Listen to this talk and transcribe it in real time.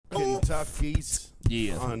Kentucky's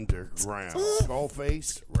Underground.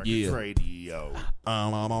 Skullface Records Radio.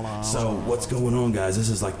 So what's going on, guys? This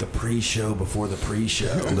is like the pre-show before the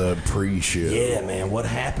pre-show. The pre-show. Yeah, man. What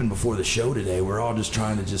happened before the show today? We're all just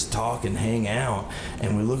trying to just talk and hang out,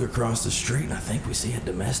 and we look across the street, and I think we see a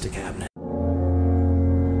domestic happening.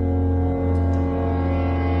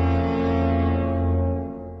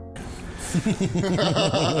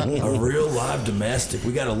 A real live domestic.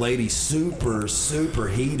 We got a lady super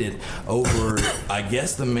heated over, I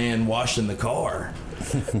guess, the man washing the car.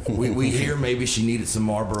 We hear maybe she needed some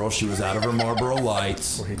Marlboro. She was out of her Marlboro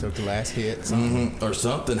Lights. Or he took the last hit. Or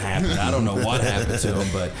something happened. I don't know what happened to him,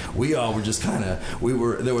 but we all were just kind of.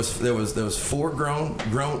 There was four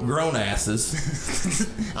grown asses,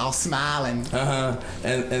 all smiling. and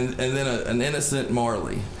then an innocent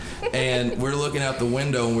Marley. And we're looking out the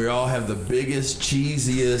window, and we all have the biggest,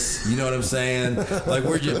 cheesiest. You know what I'm saying? Like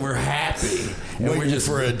we're happy, and Waiting we're just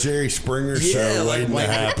for a Jerry Springer show waiting to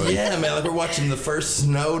happen. Yeah, man. Like we're watching the first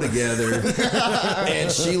snow together,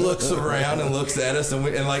 and she looks around and looks at us, and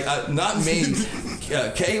not me,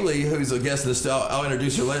 Kaylee, who's a guest of the show. I'll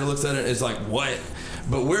introduce her later. Looks at it and is like, "What?"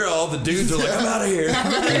 But we're all the dudes are like, I'm out of here.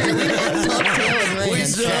 We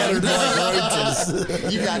scattered like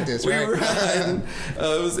roaches. You got this, right? We were riding.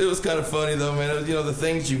 It was kind of funny though, man. The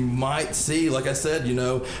things you might see, like I said,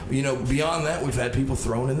 beyond that, we've had people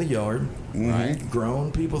thrown in the yard. Right.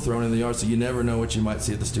 Grown people thrown in the yard, so you never know what you might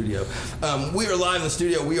see at the studio. We are live in the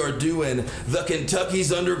studio. We are doing the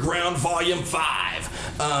Kentucky's Underground Volume 5.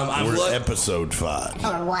 We're episode 5.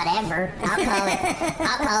 Or whatever. I'll call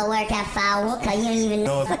it Workout 5 because you don't even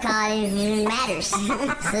know if I call it even matters. So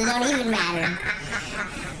it don't even matter.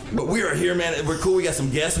 But we are here, man. We're cool. We got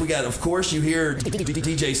some guests. We got, of course, you hear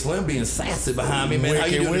DJ Slim being sassy behind me, man. How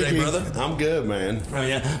you doing today, brother? I'm good, man. Oh,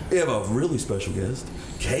 yeah. We have a really special guest,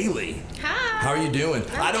 Kaylee. Hi. How are you doing?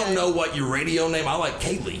 I don't know what your radio name. I like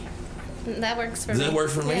Kaylee. That works for me. Does that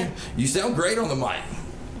work for me? Yeah. You sound great on the mic.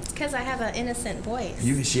 Because I have an innocent voice.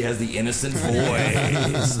 She has the innocent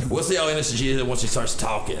voice. We'll see how innocent she is once she starts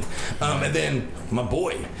talking. And then my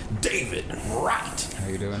boy, David Wright. How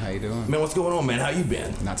you doing? Man, what's going on, man? How you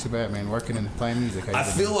been? Not too bad, man. Working and playing music. I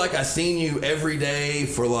feel like I seen you every day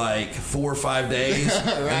for like 4 or 5 days. Right.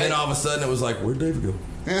 And then all of a sudden it was like, where'd David go?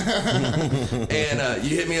 And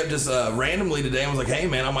you hit me up just randomly today and was like, hey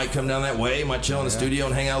man, I might come down that way, might chill in the studio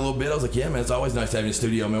and hang out a little bit. I was like, yeah man, it's always nice to have you in the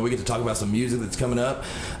studio, man. We get to talk about some music that's coming up,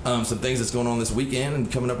 some things that's going on this weekend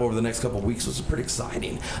and coming up over the next couple of weeks, which is pretty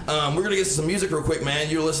exciting. We're gonna get to some music real quick, man.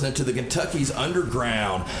 You're listening to the Kentucky's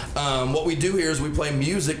Underground. What we do here is we play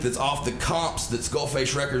music that's off the comps that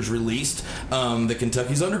Skullface Records released, the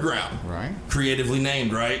Kentucky's Underground. Right. Creatively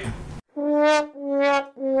named, right?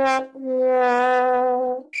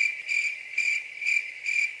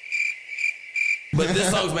 But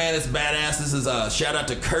this song, man, it's badass. This is a shout out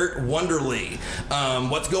to Kurt Wonderly.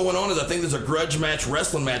 What's going on is I think there's a grudge match,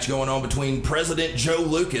 wrestling match going on between President Joe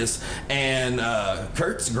Lucas and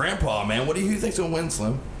Kurt's grandpa, man. What do you think's going to win,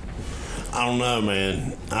 Slim? I don't know,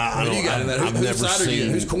 man. What do you got in that? Whose side are you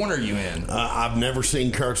in? Whose corner are you in? I've never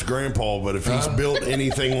seen Kurt's grandpa, but if he's built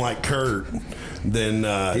anything like Kurt, then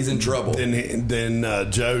he's in trouble. Then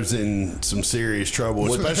Joe's in some serious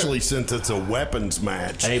trouble, especially since it's a weapons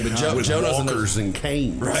match. Hey, but Joe with knows walkers and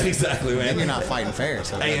canes. Right, exactly, man. And you're not fighting fair.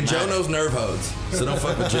 So hey, and Joe knows nerve hodes, so don't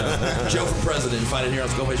fuck with Joe. Joe for president. Find it here on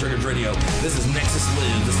Skullface Records Radio. This is Nexus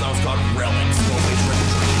Live. This song's called Relic. Skullface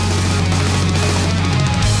Records Radio.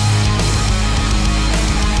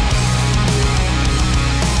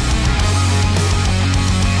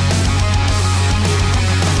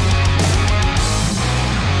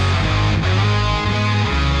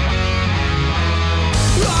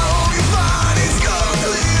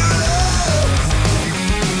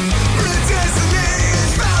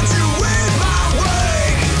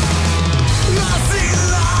 I see the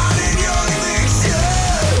light in your addiction.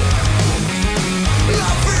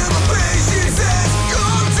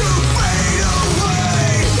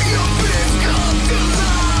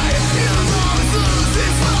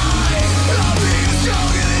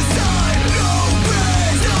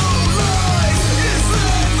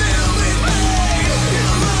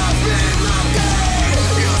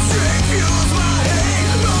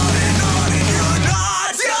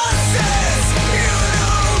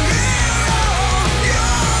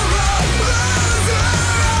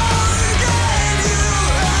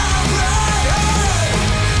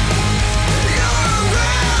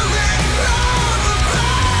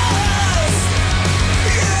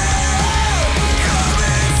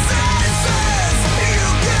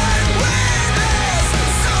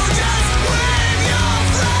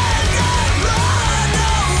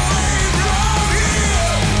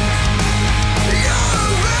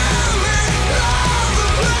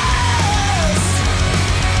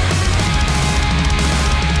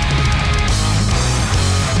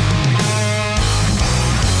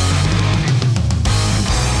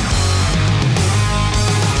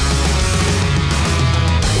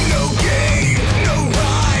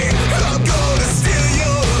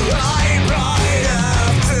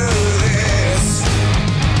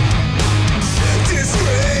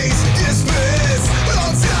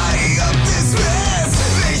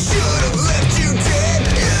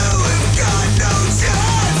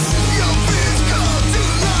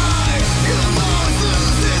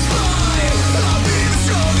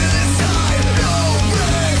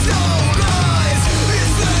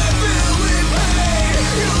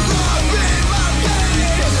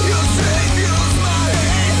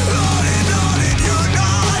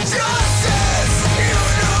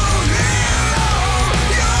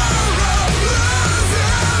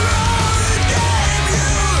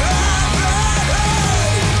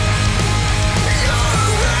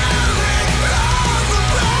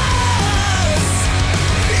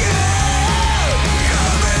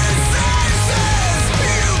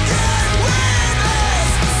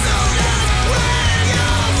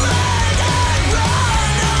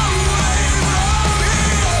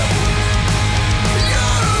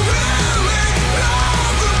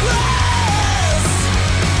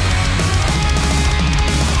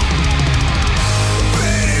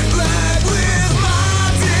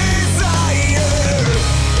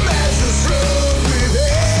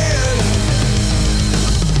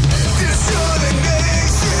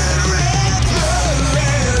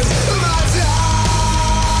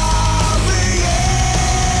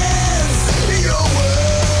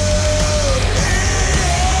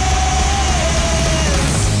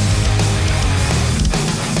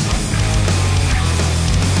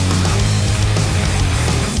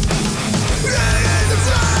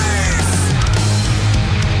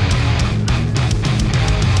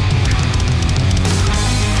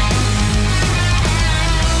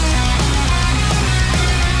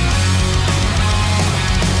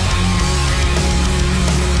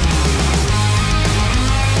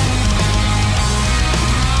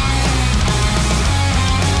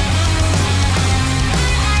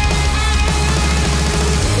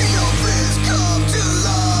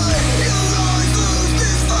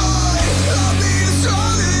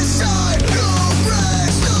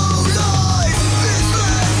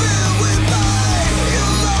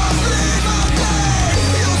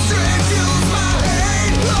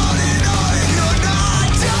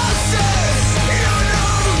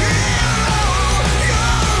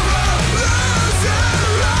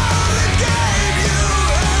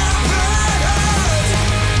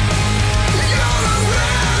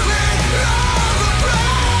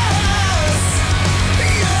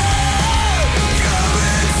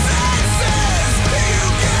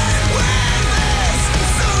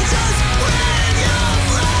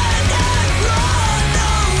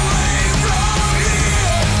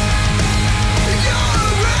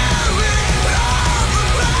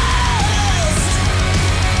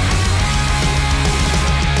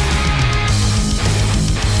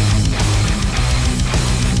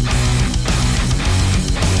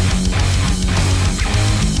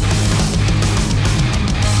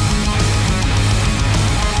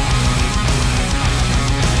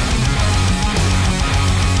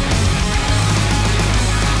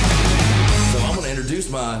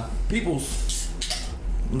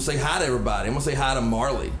 gonna say hi to everybody. I'm gonna say hi to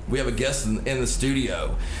Marley. We have a guest in the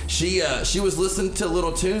studio. She was listening to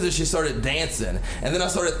little tunes and she started dancing. And then I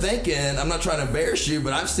started thinking, I'm not trying to embarrass you,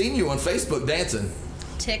 but I've seen you on Facebook dancing.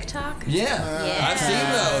 TikTok? Yeah, I've seen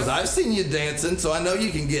those. I've seen you dancing, so I know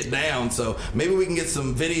you can get down. So maybe we can get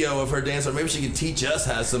some video of her dance, or maybe she can teach us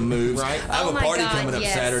how some moves. Right. I have a party coming up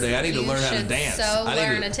Saturday. I need to learn how to dance. So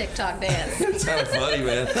learn a TikTok dance. It's kind of funny,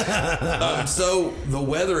 man. So the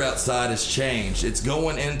weather outside has changed. It's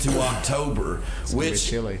going into October, which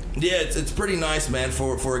chilly. Yeah, it's pretty nice, man.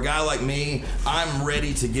 For a guy like me, I'm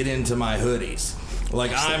ready to get into my hoodies.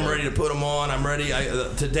 Like, I'm ready to put them on. I'm ready.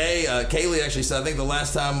 Today, Kaylee actually said, I think the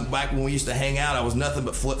last time back when we used to hang out, I was nothing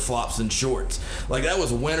but flip-flops and shorts. Like, that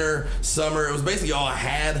was winter, summer. It was basically all I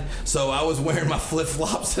had. So I was wearing my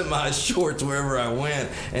flip-flops and my shorts wherever I went.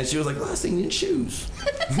 And she was like, I seen you in shoes.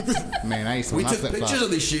 Man, I used to We wear my took flip-flops. pictures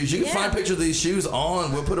of these shoes. You can find pictures of these shoes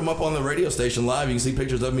on. We'll put them up on the radio station live. You can see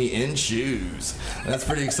pictures of me in shoes. That's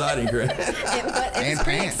pretty exciting, Greg. It's And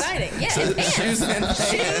pretty pants. exciting. Yeah, and pants. Shoes and pants.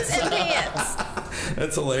 Shoes and pants.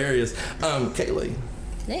 That's hilarious. Kaylee.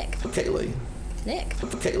 Nick. Kaylee. Nick.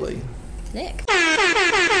 Kaylee. Nick.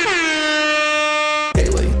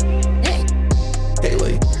 Kaylee. Nick.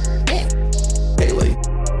 Kaylee. Nick. Kaylee.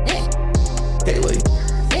 Nick. Kaylee.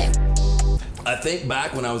 Nick. I think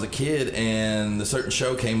back when I was a kid and the certain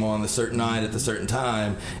show came on the certain night at the certain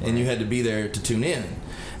time, and you had to be there to tune in.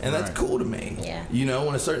 And that's cool to me. Yeah. You know,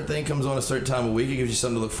 when a certain thing comes on a certain time of week, it gives you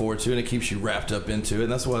something to look forward to, and it keeps you wrapped up into it.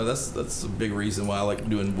 And that's why that's a big reason why I like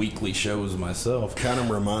doing weekly shows myself. Kind of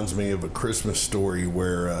reminds me of A Christmas Story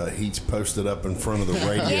where he's posted up in front of the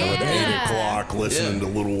radio at 8 o'clock listening to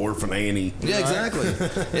Little Orphan Annie. Yeah, exactly.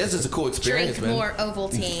 It's just a cool experience, Drink man. more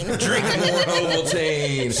Ovaltine. Drink more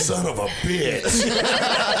Ovaltine. Son of a bitch.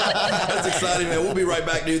 That's exciting, man. We'll be right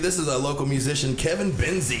back, dude. This is a local musician, Kevin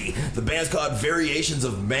Benzie. The band's called Variations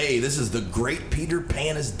of May. This is The Great Peter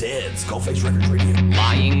Pan is Dead. Skullface Records Radio.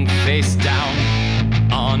 Lying face down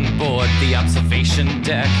on board the observation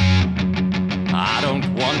deck. I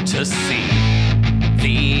don't want to see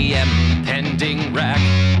the impending wreck.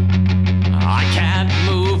 I can't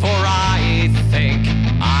move, or I think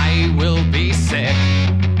I will be sick.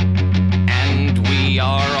 And we are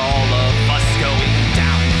all of us going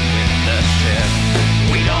down with the ship.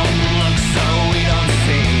 We don't look, so we don't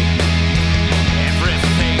see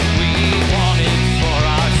everything we wanted for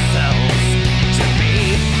ourselves to be.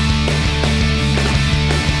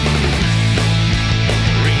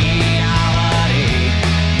 Reality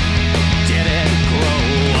didn't grow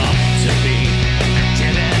up to be,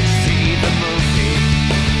 didn't see the movie.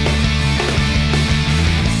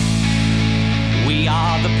 We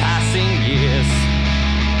are the passing years.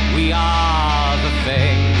 We are the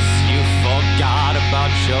things you forgot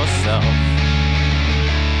about yourself.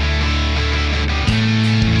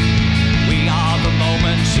 We are the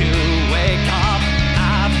moment you wake up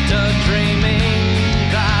after dreaming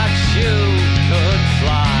that you could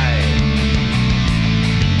fly.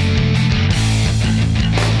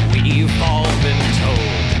 We've all been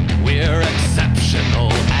told we're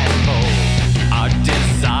exceptional and bold. Our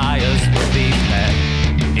desires will be met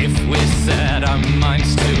if we set our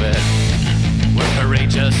minds to it. We're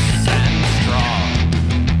courageous and strong,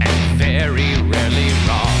 and very rarely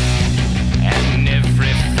wrong. And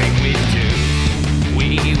everything we do, we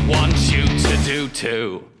want you to do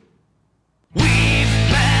too. We've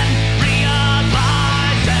been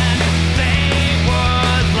realizing they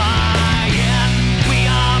were lying. We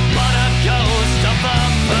are but a ghost of the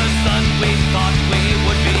person we thought we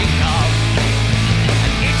would become.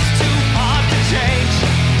 And it's too hard to change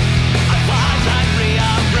our lives and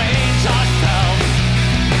rearrange ourselves.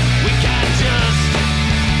 We can't just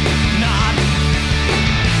not.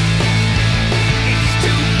 It's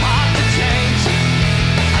too hard to change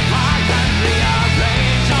our lives and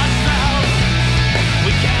rearrange ourselves.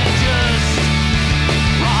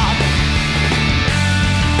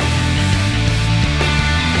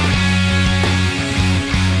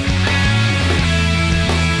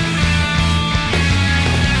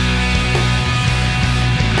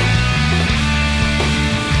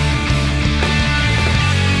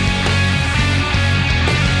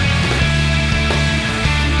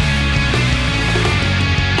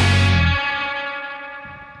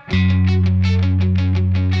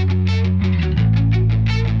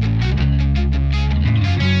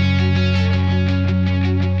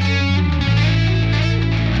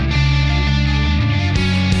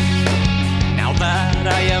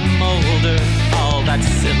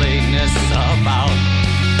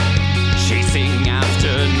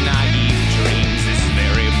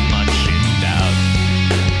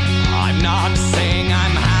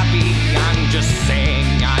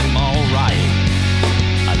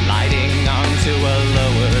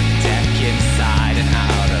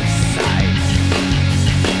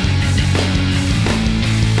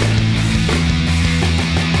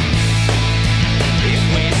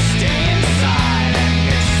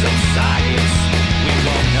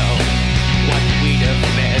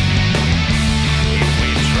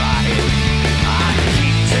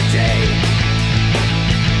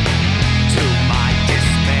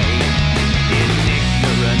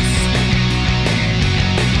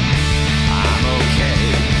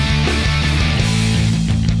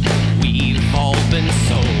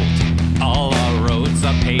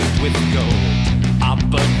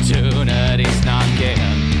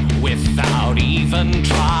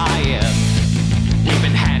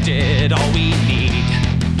 provided all we need.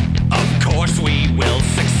 Of course we will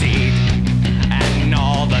succeed, and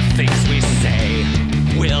all the things we say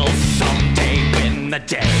will someday win the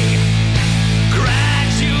day.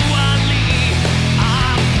 Gradually,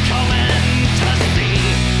 I'm coming to see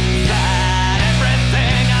that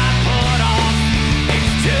everything I put off,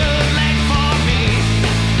 it's too late for me.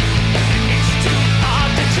 It's too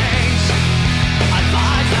hard to change our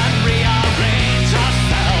lives and rearrange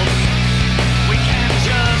ourselves. We can't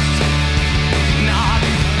just not.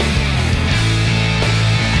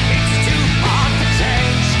 It's too hard to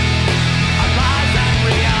change our lives and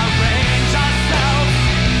rearrange ourselves.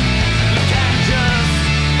 We can't just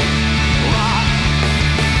rock.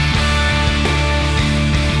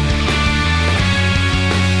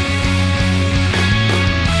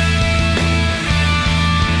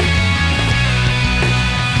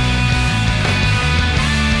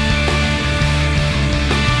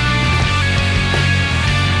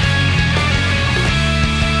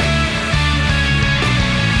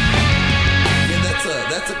 Yeah,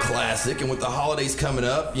 that's a classic, and with the holidays coming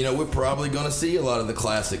up, you know, we're probably going to see a lot of the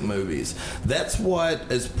classic movies. That's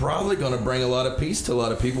what is probably going to bring a lot of peace to a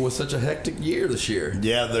lot of people with such a hectic year this year.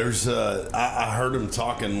 Yeah, there's. I heard him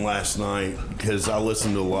talking last night because I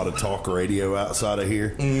listen to a lot of talk radio outside of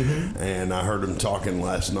here, and I heard him talking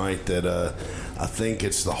last night that I think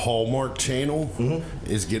it's the Hallmark Channel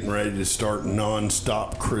is getting ready to start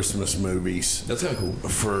non-stop Christmas movies. That's kind of cool.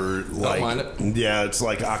 For like, mind it. yeah, it's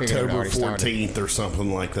like figured it October already started. 14th or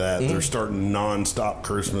something like that. They're starting non-stop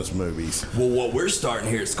Christmas movies. Well, what we're starting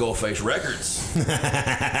here at Skullface Records,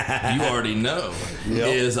 you already know,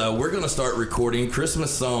 is we're going to start recording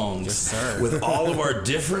Christmas songs. Yes, sir. With all of our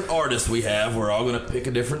different artists we have. We're all going to pick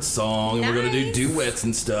a different song, and we're going to do duets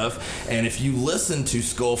and stuff. And if you listen to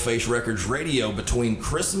Skullface Records Radio between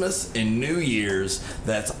Christmas and New Year's,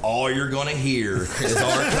 that's all you're going to hear is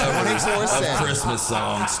our covers of 24/7. Christmas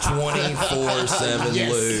songs, 24/7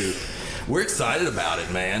 Yes. loop. We're excited about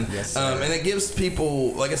it, man. Yes, sir. And it gives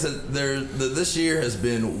people, like I said, this year has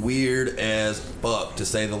been weird as fuck, to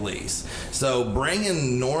say the least. So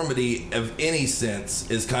bringing Normandy of any sense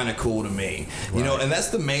is kind of cool to me. You know, and that's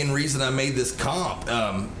the main reason I made this comp.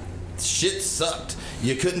 Shit sucked.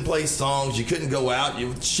 You couldn't play songs. You couldn't go out.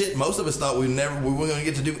 Most of us thought we weren't going to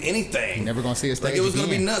get to do anything. Never gonna see a stage Like it was going to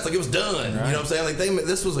be again. nuts. Like it was done. Right. You know what I'm saying? Like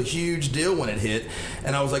this was a huge deal when it hit.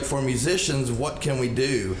 And I was like, for musicians, what can we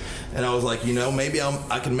do? And I was like, you know, maybe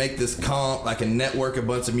I can make this comp. I can network a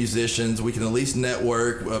bunch of musicians. We can at least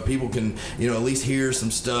network. People can, you know, at least hear some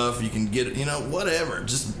stuff. You can get, you know, whatever.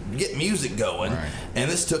 Just get music going. Right. And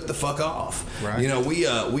this took the fuck off. Right. You know,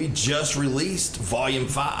 we just released Volume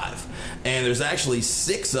 5. And there's actually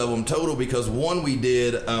 6 of them total, because one we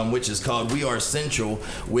did, which is called We Are Essential,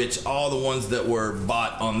 which all the ones that were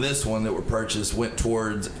bought on this one that were purchased went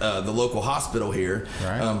towards the local hospital here.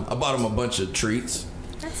 Right. I bought them a bunch of treats.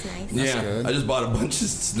 That's nice. Yeah, good. I just bought a bunch of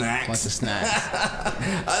snacks. Bunch of snacks.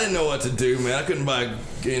 I didn't know what to do, man. I couldn't buy,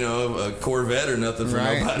 you know, a Corvette or nothing for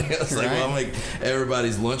Right. nobody. I was like, well, I'll make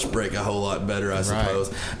everybody's lunch break a whole lot better, I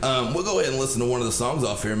suppose. We'll go ahead and listen to one of the songs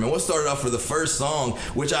off here, man. We'll start it off for the first song,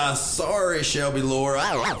 which sorry, Shelby Laura,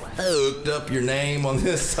 I fucked up your name on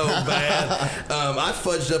this so bad. I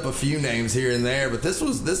fudged up a few names here and there, but this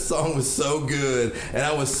song was so good, and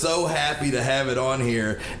I was so happy to have it on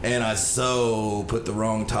here, and I so put the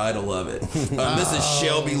wrong title of it. This is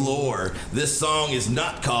Shelby Lore. This song is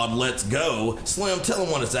not called Let's Go. Slim, tell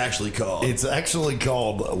them what it's actually called. It's actually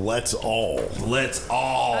called Let's All. Let's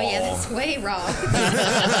All. Oh yeah, that's way wrong.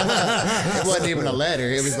 It wasn't even a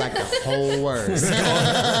letter. It was like the whole word.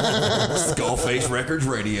 Skullface Records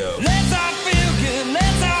Radio. Let's all feel good,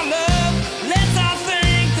 let's all love, let's all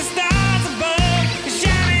thank the stars above for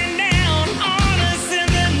shining down on us in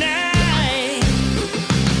the night.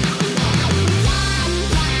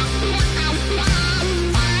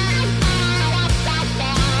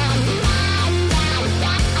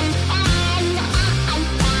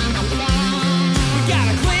 We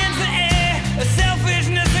gotta cleanse the air of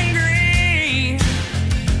selfishness and greed.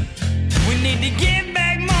 We need to give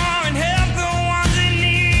back more and help the ones in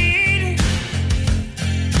need.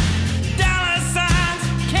 Dollar signs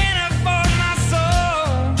can't afford my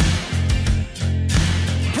soul.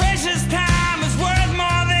 Precious time is worth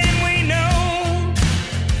more than we know.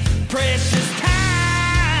 Precious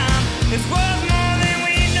time is worth more than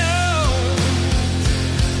we know.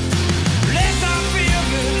 Let's all feel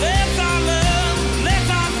good, let's all love, let's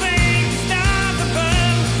all thank the stars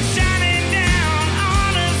above for shining down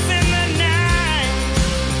on us in the night.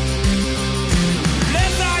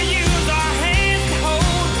 Let's all use our hands to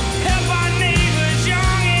hold, help our neighbors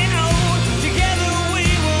young and old. Together we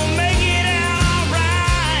will make it out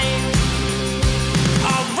alright.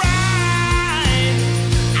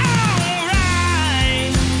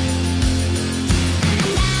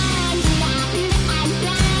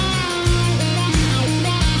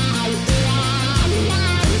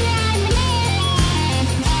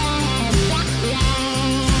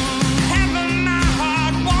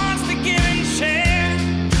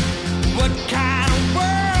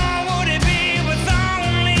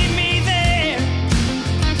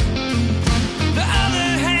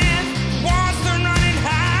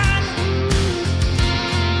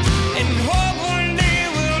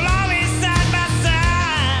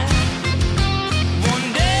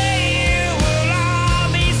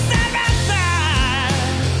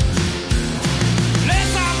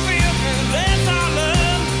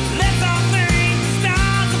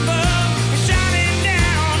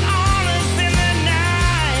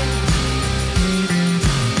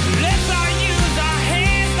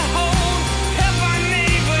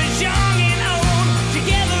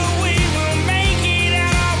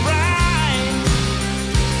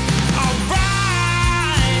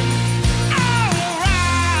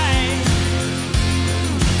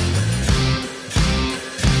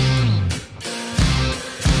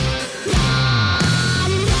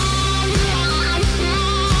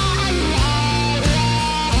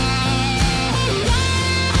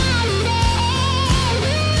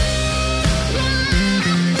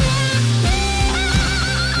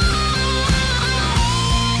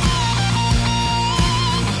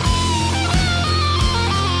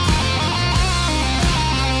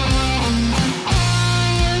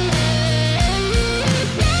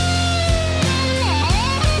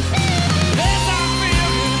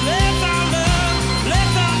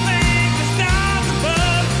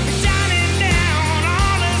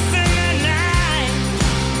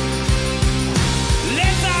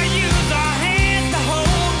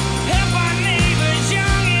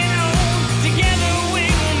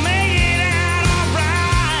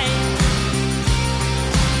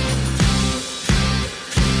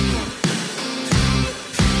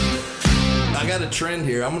 trend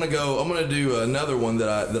here. I'm gonna do another one that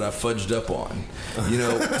I fudged up on. You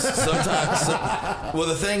know, sometimes. Well,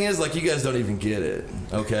 the thing is, like, you guys don't even get it.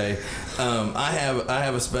 Okay, I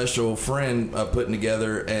have a special friend putting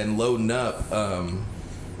together and loading up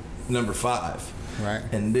number 5. Right.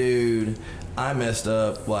 And dude, I messed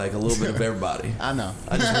up like a little bit of everybody. I know.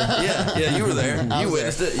 Yeah, you were there. You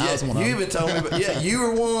witnessed it. I was one of You them. even told me. Yeah, you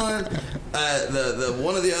were one. The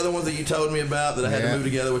one of the other ones that you told me about that I had to move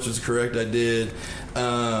together, which was correct. I did.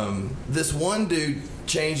 This one dude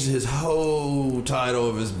changed his whole title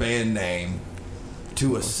of his band name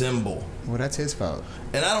to a symbol, Well, that's his fault.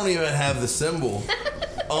 and I don't even have the symbol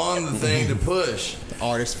on the thing to push.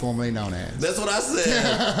 Artist formerly known as. That's what I said.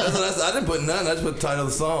 I didn't put none. I just put the title of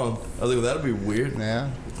the song. I was like, well, that'd be weird. Yeah.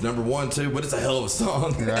 It's number 1 too, but it's a hell of a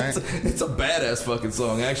song. Right. It's a badass fucking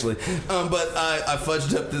song, actually. But I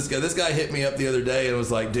fudged up this guy. This guy hit me up the other day and was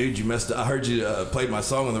like, dude, you messed up. I heard you played my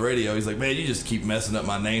song on the radio. He's like, man, you just keep messing up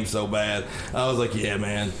my name so bad. I was like, yeah,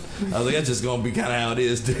 man. I was like, that's just gonna be kind of how it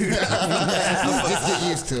is, dude. Just get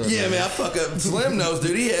used to it. Yeah, man, I fuck up. Slim knows,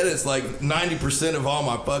 dude. He edits like 90% of all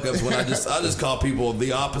my fuck ups when I just call people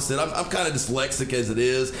the opposite. I'm kind of dyslexic as it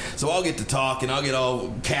is, so I'll get to talk and I'll get all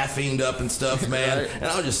caffeined up and stuff, man, Right. and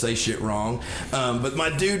I'll just say shit wrong. But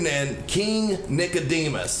my dude, man, King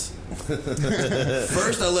Nicodemus.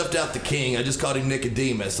 First, I left out the king. I just called him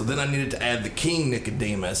Nicodemus. So then I needed to add the King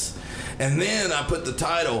Nicodemus. And then I put the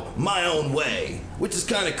title My Own Way, which is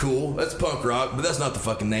kind of cool. That's punk rock, but that's not the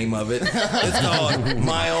fucking name of it. It's called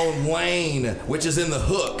My Own Lane, which is in the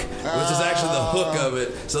hook, which is actually the hook of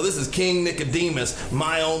it. So this is King Nicodemus,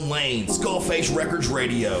 My Own Lane, Skullface Records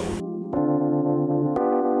Radio.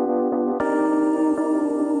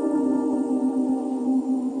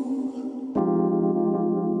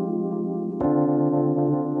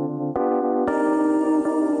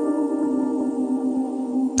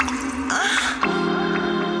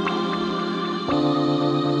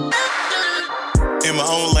 In my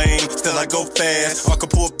own lane, still I go fast. I can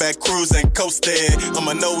pull back, cruise and coast there.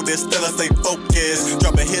 I'ma know this, still I stay focused.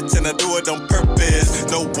 Dropping hits and I do it on purpose.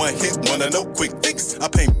 No one hit, one no quick fix. I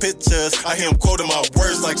paint pictures, I hear them quoting my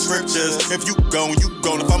words like scriptures. If you gone, you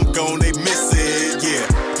gone. If I'm gone, they miss it. Yeah,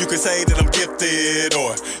 you can say that I'm gifted,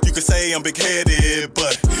 or you can say I'm big-headed,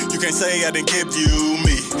 but you can't say I didn't give you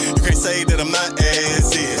me. You can't say that I'm not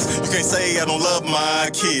as is. You can't say I don't love my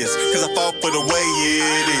kids, cause I fought for the way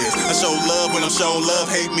it is. I show love when I'm shown love.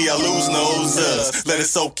 Hate me, I lose no us. Let it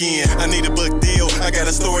soak in. I need a book deal. I got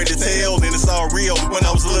a story to tell, and it's all real. When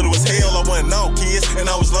I was little as hell, I wasn't all kids, and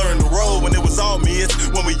I was learning to roll when it was all mids.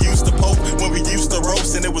 When we used to poke, when we used to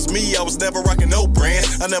roast, and it was me. I was never rocking no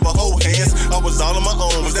brands. I never hold hands. I was all on my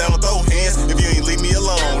own. Was down to throw hands. If you ain't leave me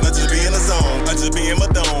alone, I just be in the zone. I just be in my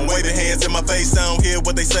dome. Waving hands in my face. I don't hear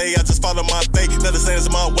what they say. I just follow my fate. Let the sands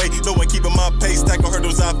in my way. No one keeping my pace. Tackle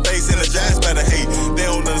hurdles I face. Energize better hate. They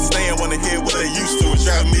don't understand. Wanna hear what they used to. It's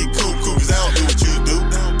driving me cuckoo. Cause I don't do what you do.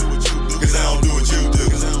 Cause I don't do what you do.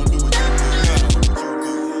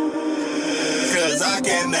 Cause I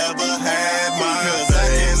can never have mine. Cause I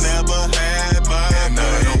can never have mine. And I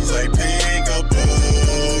don't play peekaboo.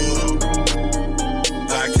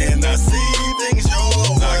 I cannot see things your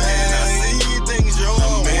way. I cannot see things your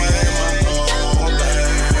way.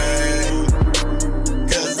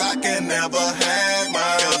 Cause I can never have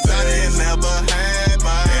mine. Cause I can never have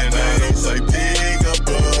mine. And I don't play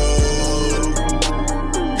peekaboo.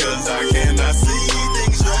 Cause I cannot see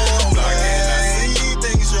things your way. I cannot see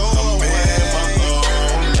things your way.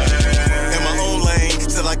 In my own lane,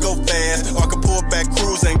 till I go fast. Or I can pull back,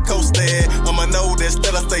 cruise and coast there. I'ma know this,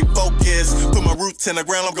 that I stay focused. Put my roots in the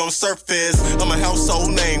ground, I'm gonna surface. I'm a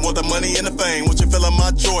household name, want the money and the fame. Want you feeling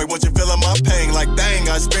my joy, want you feeling my pain. Like dang,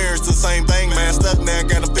 I experienced the same thing, man. Stuck now,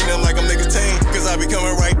 got a feeling like I'm nicotine. Cause I be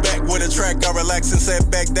coming right back with a track. I relax and set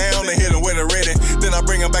back down and hit them when they're ready. Then I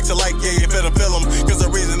bring them back to life, yeah, you feel them. Cause the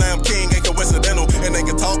reason I'm king ain't coincidental. And they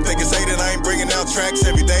can talk, they can say that I ain't bringing out tracks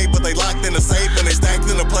every day. But they locked in the safe and they stacked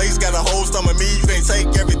in the place. Got a whole stomach me, you can't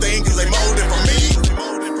take everything cause they molded for me.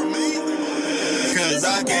 Cause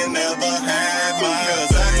I can never have mine.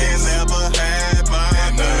 Cause I can never have mine.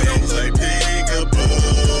 And I don't play peekaboo.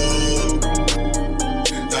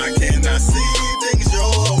 I cannot see things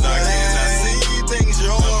your way. I cannot see things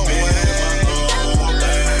your way.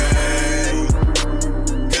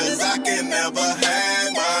 Cause I can never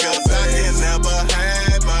have mine. Cause I can never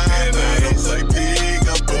have mine. And I don't play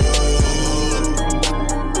peekaboo.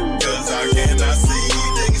 Cause I cannot see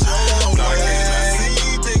things your way. I cannot see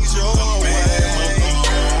things your way.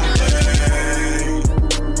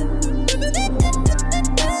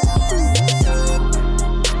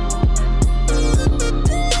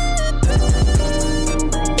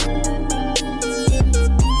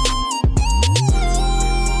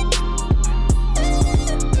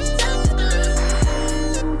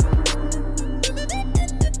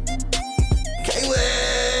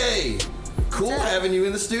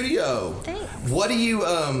 What do you,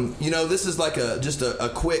 this is like just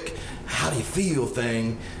a quick, how do you feel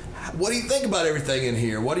thing. What do you think about everything in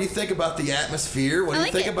here? What do you think about the atmosphere? What do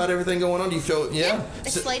you think about everything going on? Do you feel,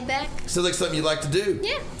 It's laid back. So like something you'd like to do?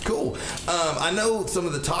 Yeah. Cool. I know some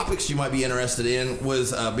of the topics you might be interested in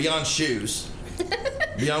was beyond shoes.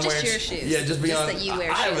 Beyond Just wearing your shoes. Yeah, just beyond. Just that you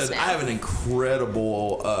wear I shoes now. have an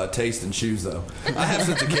incredible taste in shoes, though. I have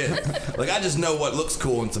since a kid. Like, I just know what looks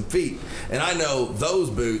cool in some feet, and I know those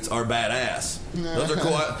boots are badass. Those are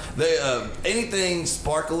cool. They anything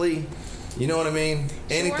sparkly. You know what I mean?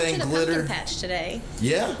 Anything she glitter. Pumpkin patch today.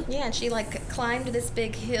 Yeah. Yeah, and she like climbed this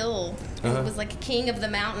big hill and was like king of the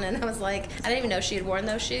mountain, and I was like, I didn't even know she had worn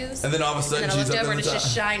those shoes. And then all of a sudden and then I she's looked up over to and the it's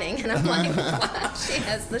just top. shining, and I'm like, wow, she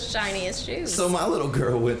has the shiniest shoes. So my little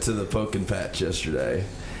girl went to the pumpkin patch yesterday,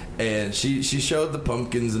 and she showed the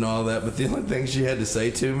pumpkins and all that, but the only thing she had to say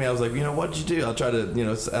to me, I was like, what did you do? I'll try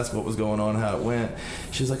to, ask what was going on, how it went.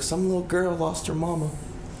 She was like, some little girl lost her mama.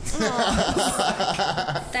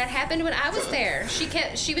 That happened when I was there.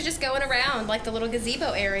 She was just going around like the little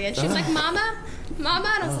gazebo area, and she was like, Mama, and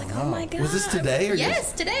I was like, oh my god. Was this today or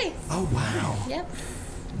yes, today. Oh wow. Yep.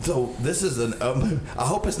 So this is I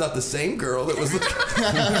hope it's not the same girl that was.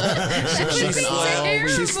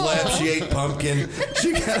 She slept. She ate pumpkin.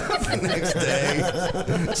 She got up the next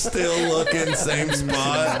day, still looking same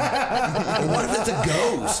spot. What if it's a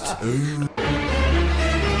ghost? Ooh.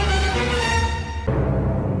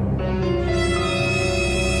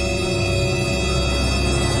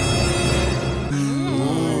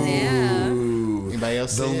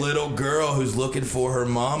 The little girl who's looking for her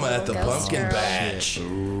mama at the pumpkin patch.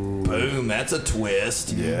 Boom, that's a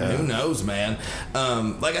twist. Yeah. Who knows, man?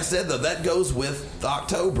 Like I said, though, that goes with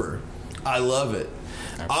October. I love it.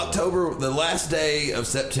 Absolutely. October, the last day of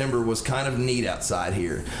September was kind of neat outside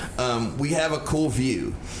here. We have a cool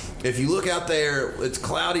view. If you look out there, it's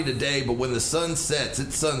cloudy today, but when the sun sets,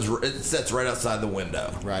 it sets right outside the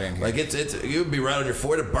window. Right in here. Like it would be right on your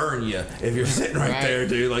forehead to burn you if you're sitting right there,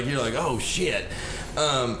 dude. Like you're like, oh shit.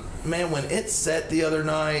 Man, when it set the other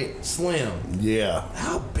night, Slim. Yeah.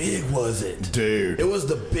 How big was it? Dude. It was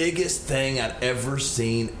the biggest thing I'd ever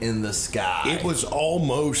seen in the sky. It was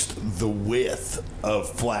almost the width of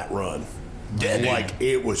Flat Run. Yeah, like,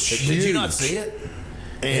 it was huge. Did you not see it?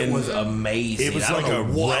 And it was amazing. It was I like don't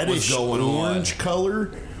know a what was reddish going orange on.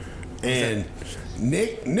 color. And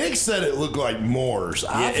Nick said it looked like Mars.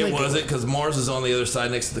 Yeah, it wasn't, because Mars is on the other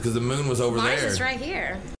side next to because the moon was over Mars there. is right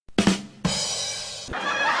here.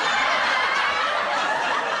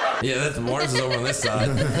 Yeah, Mars is over on this side.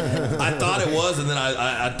 I thought it was, and then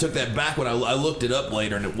I took that back when I looked it up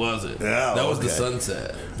later, and it wasn't. Oh, that was the okay.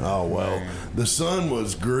 sunset. Oh, well. The sun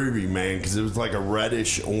was groovy, man, because it was like a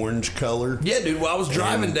reddish orange color. Yeah, dude. Well, I was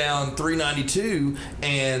driving down 392,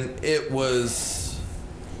 and it was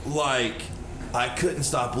like I couldn't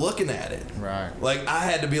stop looking at it. Right. Like, I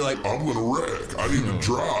had to be like, I'm gonna wreck. I need to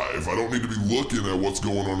drive. I don't need to be looking at what's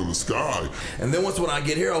going on in the sky. and then when I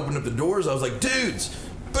get here, I opened up the doors, I was like, dudes,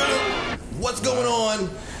 boom, what's going on?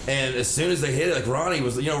 And as soon as they hit it, like Ronnie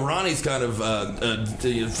was, Ronnie's kind of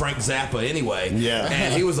Frank Zappa anyway. Yeah.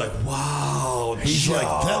 And he was like, wow. He's like,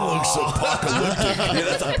 that looks apocalyptic. Yeah,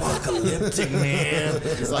 that's apocalyptic, man.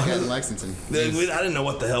 It's like in Lexington. I didn't know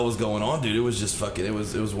what the hell was going on, dude. It was just fucking, it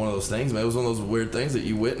was one of those things, man. It was one of those weird things that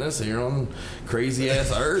you witness here on crazy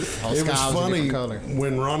ass Earth. Whole It sky was a funny different color.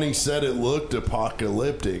 when Ronnie said it looked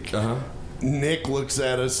apocalyptic. Nick looks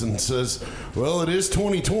at us and says, well, it is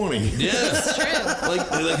 2020. Yeah, it's true. Like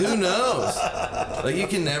who knows? Like, you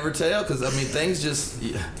can never tell, because I mean, things just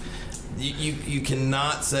you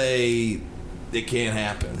cannot say it can't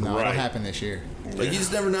happen. No, Right. it'll happen this year. Like, you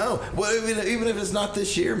just never know. Well, even if it's not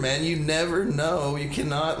this year, man, you never know. You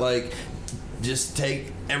cannot just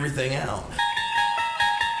take everything out.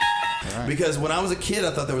 Right. Because when I was a kid,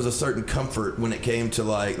 I thought there was a certain comfort when it came to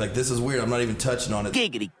like this is weird. I'm not even touching on it.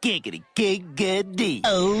 Giggity, giggity, giggity.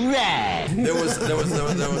 All right.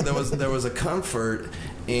 There was a comfort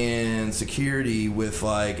and security with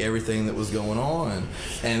like everything that was going on,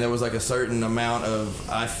 and there was like a certain amount of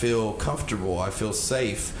I feel comfortable, I feel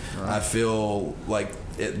safe, I feel like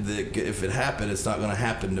if it happened, it's not going to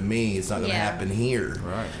happen to me. It's not going to happen here.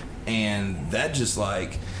 Right. And that just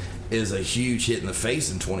like is a huge hit in the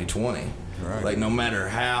face in 2020. Right. Like, no matter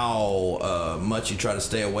how much you try to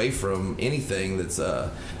stay away from anything that's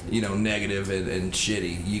negative and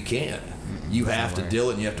shitty, you can't. You have to deal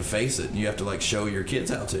it, and you have to face it, and you have to like show your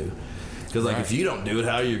kids how to. Because like if you don't do it,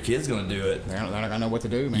 how are your kids gonna do it? They're not gonna know what to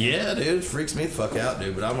do, man. Yeah, dude, it freaks me the fuck out,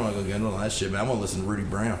 dude. But I'm not gonna get into all that shit, man. I'm gonna listen to Rudy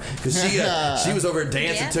Brown because she was over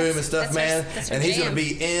dancing to him and stuff, man. And he's gonna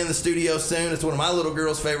be in the studio soon. It's one of my little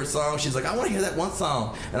girl's favorite songs. She's like, I want to hear that one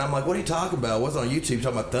song, and I'm like, what are you talking about? What's on YouTube? You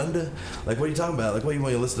talking about Thunder? Like, what are you talking about? Like, what you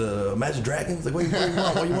want to listen to? Imagine Dragons? Like, what you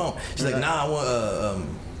want? What you want? She's like, nah, I want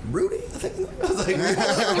Rudy, I think. I was like,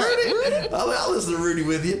 Rudy? I'll listen to Rudy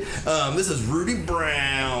with you. This is Rudy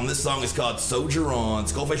Brown. This song is called Soldier On.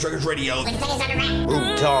 Skullface Records Radio.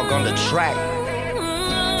 Root Dog on the track.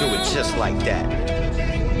 Do it just like that.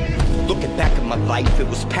 Looking back at my life, it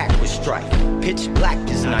was packed with strife. Pitch black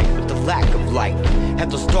as night with the lack of light. Had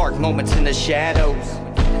those dark moments in the shadows.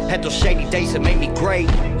 Had those shady days that made me gray.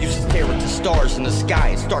 Used to stare at the stars in the sky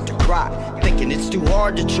and start to cry, thinking it's too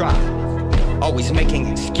hard to try. Always making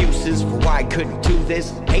excuses for why I couldn't do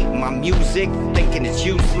this. Hating my music, thinking it's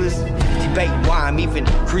useless. Debating why I'm even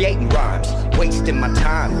creating rhymes. Wasting my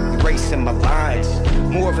time, erasing my lines.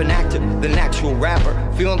 More of an actor than actual rapper.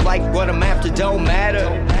 Feeling like what I'm after don't matter.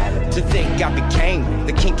 To think I became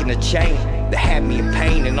the kink in the chain that had me in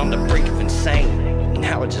pain and on the brink of insane.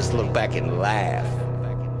 Now I just look back and laugh,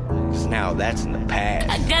 'cause now that's in the past.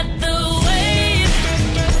 I got the weight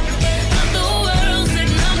of the world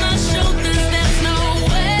sitting on my shoulders. There's no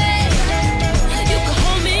way you can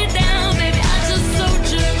hold me down, baby. I just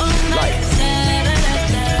soldier on like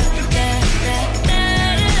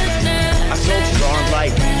I soldier on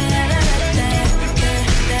like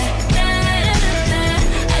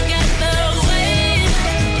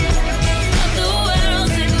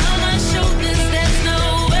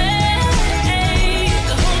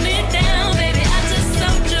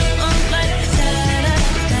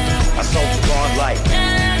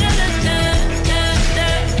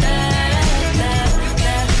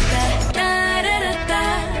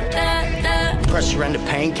pressure and the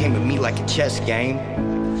pain came at me like a chess game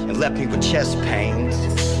and left me with chest pains.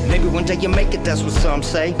 Maybe one day you make it, that's what some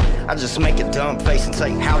say. I just make a dumb face and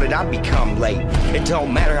say, how did I become late? It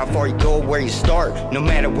don't matter how far you go or where you start. No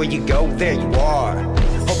matter where you go, there you are.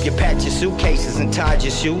 Hope you packed your suitcases and tied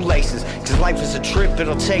your shoelaces, 'cause life is a trip,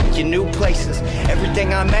 it'll take you new places.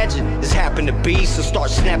 Everything I imagine has happened to be, so start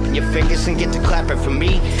snapping your fingers and get to clapping for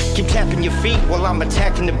me. Keep tapping your feet while I'm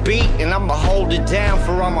attacking the beat, and I'ma hold it down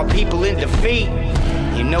for all my people in defeat.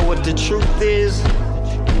 You know what the truth is?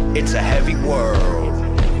 It's a heavy world,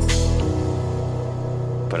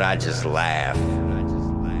 but I just laugh.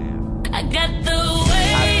 I got the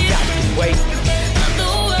weight. I got the weight.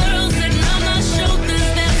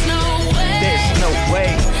 No way.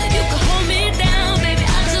 You can hold me down, baby. I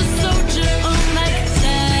just soldier on like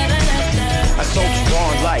I soldier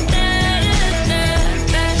on like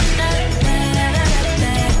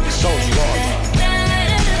soldier on.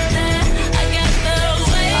 I got the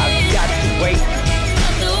weight. I've got the weight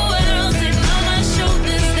of the world sitting on my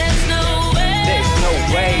shoulders. There's no way. There's no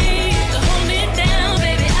way. You can hold me down,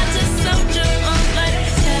 baby. I just soldier on like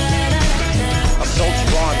I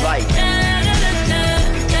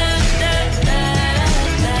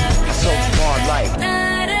soldier on like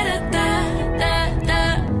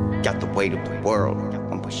got the weight of the world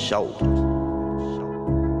on my shoulders.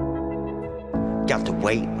 Got the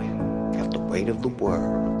weight of the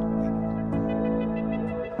world.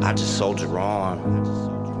 I just soldier on.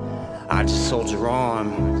 I just soldier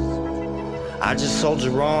on. I just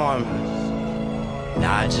soldier on.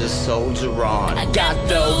 I just soldier on. I got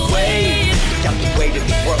the weight. Got the weight of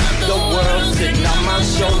the world sitting on my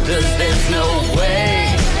shoulders. There's no way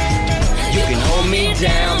you can hold me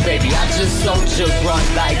down, baby. I just soldier on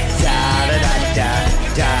like da da da da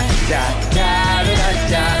da da da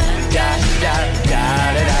da da da da da da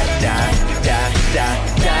da da da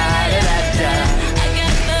da da. I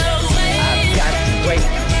got the weight. I've got the weight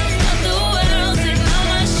of the world sitting on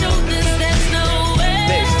my shoulders. There's no way.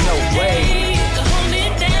 There's no way you can hold me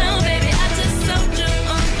down, baby. I just soldier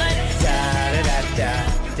on like da da da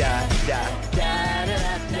da da da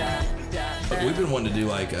da da. We've been wanting to do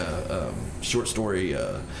like a short story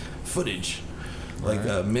footage, like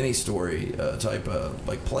a mini story type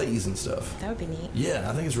like plays and stuff. That would be neat. Yeah,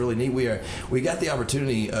 I think it's really neat. We got the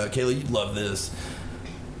opportunity, Kayla, you'd love this.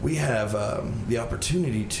 We have the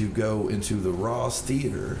opportunity to go into the Ross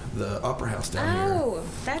Theater, the opera house down here. Oh,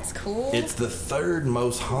 that's cool. It's the third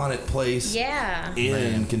most haunted place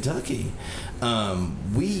in Kentucky. I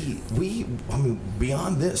mean,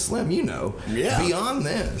 beyond this, Slim, you know, beyond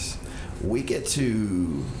this, we get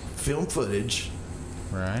to film footage,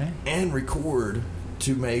 right, and record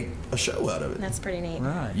to make a show out of it. That's pretty neat.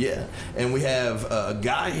 Right. Yeah, and we have a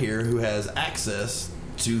guy here who has access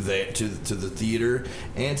to the theater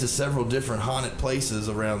and to several different haunted places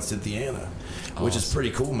around Cynthiana, which is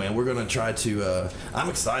pretty cool, man. We're gonna try to. I'm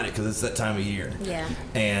excited because it's that time of year. Yeah.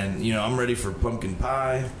 And I'm ready for pumpkin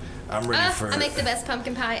pie. I'm ready for. I make the best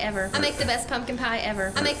pumpkin pie ever. I make the best pumpkin pie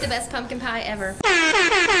ever. I make the best pumpkin pie ever.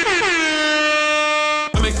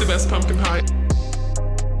 I make the best pumpkin pie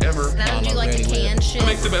ever. And I don't do like the canned shit. I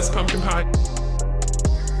make the best pumpkin pie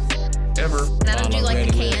ever. And I don't do like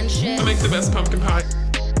the canned shit. I make the best pumpkin pie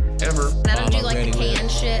ever. And I don't do like the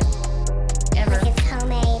canned shit ever. It's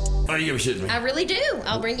homemade. Are you ever shitting me? I really do.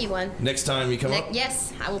 I'll bring you one. Next time you come up?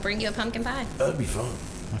 Yes, I will bring you a pumpkin pie. That'd be fun.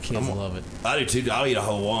 My kids love it. I do too. I'll eat a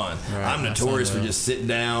whole one. Right, I'm notorious for sounds just sitting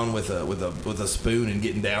down with a spoon and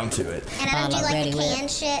getting down to it. And I don't do like the canned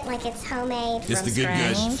shit, like it's homemade. It's the good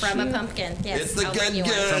good. From a pumpkin. Yes, It's the I'll good bring you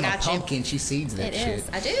one. good. From a Got you. pumpkin, she seeds that It shit. is.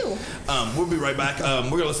 I do. We'll be right back. We're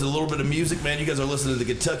gonna listen to a little bit of music, man. You guys are listening to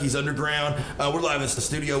the Kentucky's Underground. We're live in the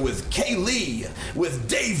studio with Kay Lee, with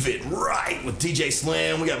David Wright, with DJ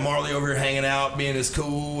Slim. We got Marley over here hanging out, being as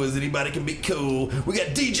cool as anybody can be cool. We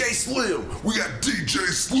got DJ Slim. We got DJ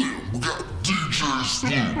Slim. We got DJ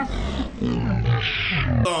Slim.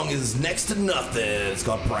 The song is Next to Nothing. It's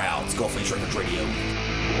called Proud. It's called Face Records Radio.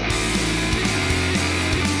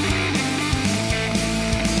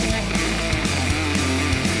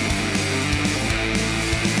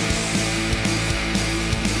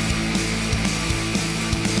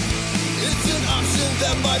 It's an option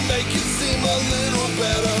that might make it seem a little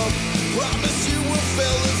better. Promise you will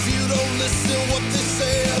fail if you don't listen what they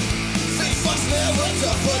say. Fake fucks never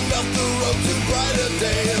tough enough, the road to brighter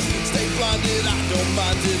days. Stay blinded, I don't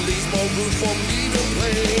mind, it leaves more room for me to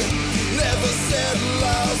play. Never settle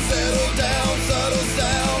out, settle down, subtle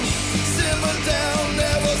sound. Simmer down,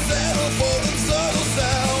 never settle for the subtle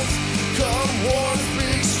sounds. Come warm,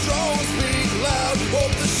 speak strong, speak loud.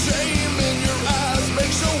 Hope the shame in your eyes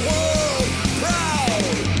makes your world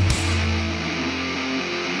proud.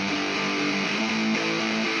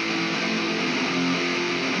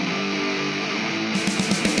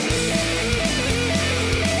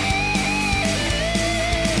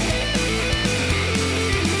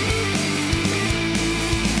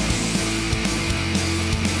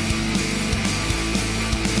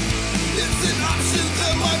 It's an option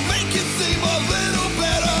that might make it seem a little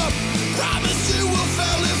better. Promise you will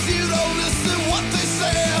fail if you don't listen what they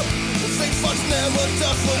say. Fake fucks never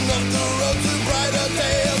tough enough, the road to brighter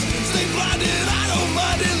days. Stay blinded, I don't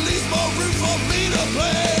mind, it leaves more room for me to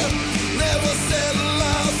play. Never settle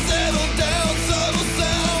out, settle down, subtle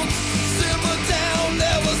sounds. Simmer down,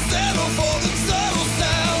 never settle for the subtle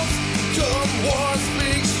sounds. Come one,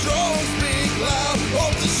 speak strong, speak loud.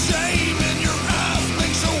 Hope the shame in your eyes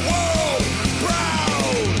makes your world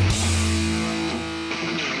proud.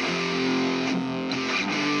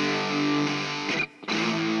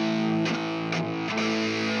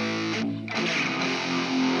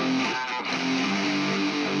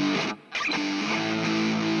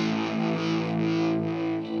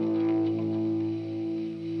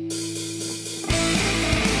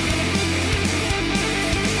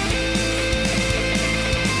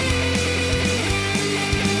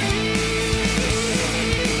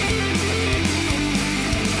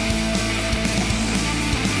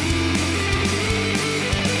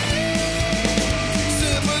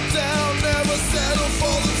 Simmer down, never settle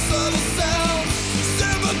for the subtle sounds.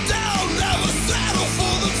 Simmer down, never settle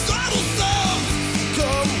for the subtle sounds.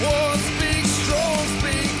 Come one, speak strong,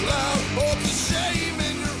 speak loud. Hope the shame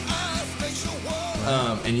in your eyes makes your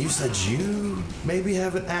world. And you said you maybe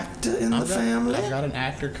have an actor in the family? I've got an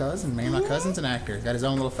actor cousin, man. My cousin's an actor. Got his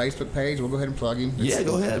own little Facebook page. We'll go ahead and plug him. Yeah,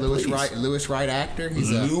 go ahead, Lewis please. Wright. Lewis Wright actor. He's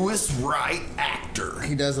Lewis Wright actor.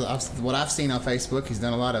 He does what I've seen on Facebook. He's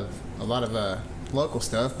done a lot of local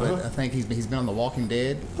stuff, but I think he's been on The Walking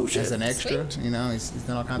Dead as an extra. Sweet. You know, he's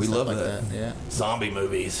done all kinds We of stuff love like that. that. Yeah. Zombie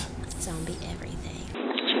movies. Zombie everything.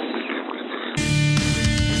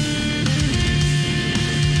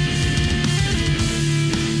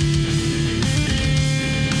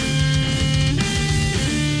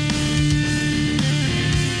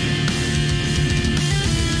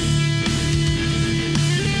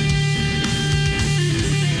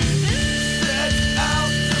 Set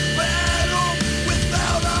out to battle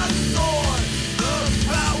without a sword. The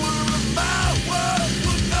power of my word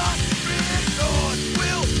will not be ignored.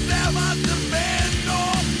 We'll never demand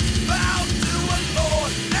nor bow to a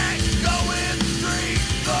lord. And go in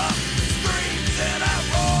streams of screams and I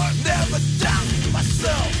roar. Never doubt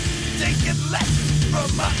myself, taking lessons from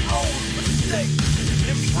my own mistakes.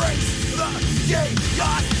 Embrace the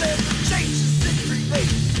chaos and the changes it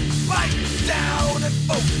creates. Fight down and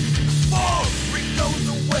focus before it goes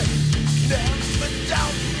away. Never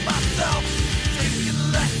doubt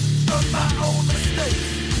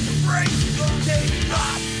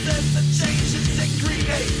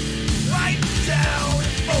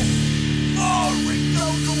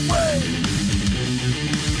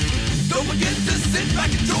sit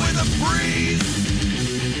back, enjoy the breeze.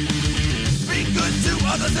 Be good to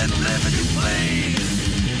others and live as you please.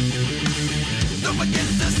 Don't forget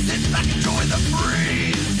to sit back, enjoy the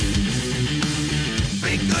breeze.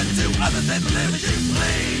 Be good to others and live as you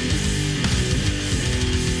please.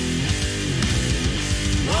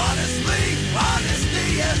 Honestly,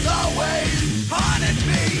 honesty as always. Haunted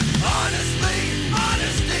me, honestly,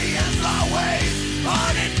 honesty as always.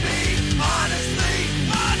 Haunted me, honestly,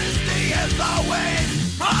 honesty as always.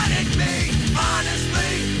 Haunted me,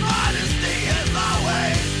 honestly, honesty as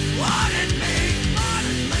always. Haunted me,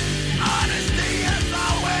 honestly, honesty as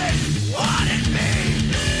always. Haunted me.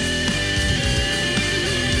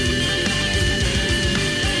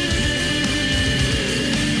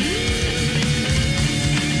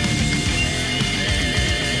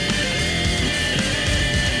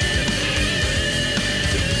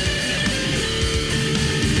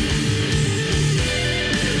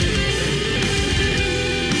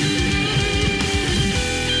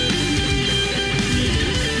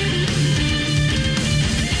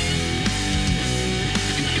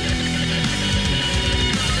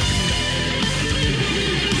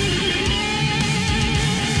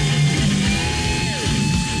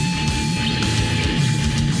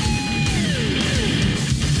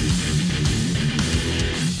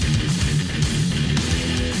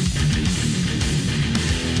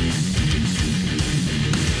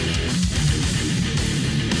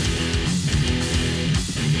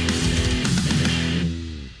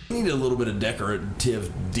 A little bit of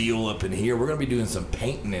decorative deal up in here. We're gonna be doing some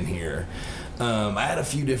painting in here. I had a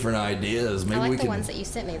few different ideas. Maybe I like we the can, ones that you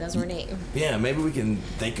sent me. Those were neat. yeah, maybe we can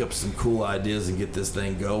think up some cool ideas and get this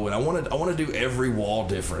thing going. I want to do every wall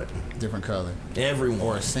different Different color. every Or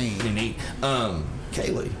one a scene. neat.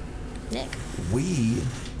 Kaylee, Nick,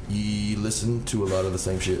 you listen to a lot of the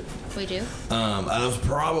same shit. we do. That was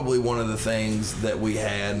probably one of the things that we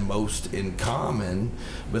had most in common,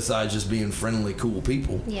 besides just being friendly, cool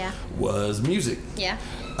people. Yeah. Was music. Yeah.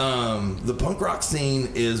 The punk rock scene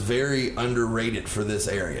is very underrated for this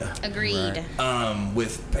area. Agreed.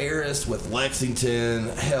 With Paris, with Lexington,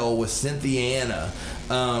 hell, with Cynthiana,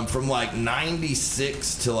 from like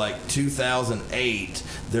 96 to like 2008,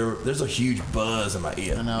 there's a huge buzz in my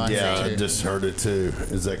ear. I know. Yeah, I just heard it too.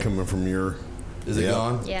 Is that coming from your? Is it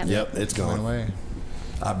gone? Yeah. Yep, it's Went gone. away.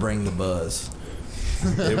 I bring the buzz.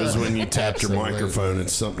 It was when you tapped your Absolutely. microphone.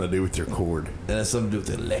 It's something to do with your cord. It has something to do with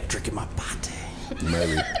the electric in my body.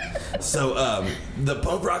 Maybe. So the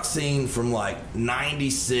punk rock scene from like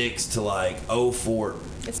 96 to like 04,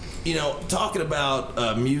 you know, talking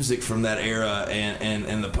about music from that era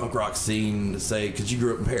and the punk rock scene, say, because you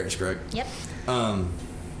grew up in Paris, correct? Yep.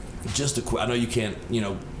 Just a quick, I know you can't, you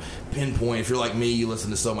know, pinpoint. If you're like me, you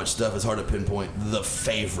listen to so much stuff, it's hard to pinpoint the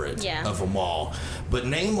favorite of them all. But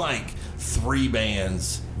name like 3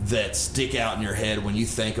 bands that stick out in your head when you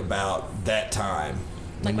think about that time.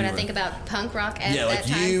 Like when I think about punk rock at yeah, like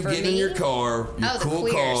that time you for getting me? in your car, your Oh, the cool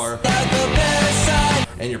Queers. car,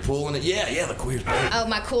 and you're pulling it. Yeah, the Queers. Oh,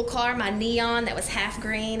 my cool car, my neon that was half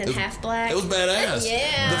green and half black. It was badass.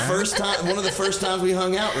 Yeah. The first time, one of the first times we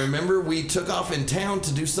hung out, remember, we took off in town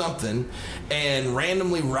to do something, and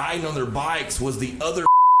randomly riding on their bikes was the other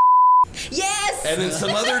Yes. and then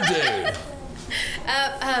some other dude.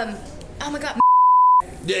 Oh my God.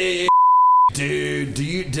 Yeah. Dude,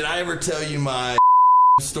 did I ever tell you my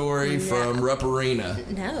story from Rupp Arena?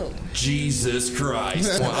 No. Jesus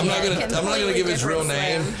Christ. I'm not gonna give his real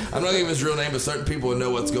name. I'm not gonna give his real name, but certain people will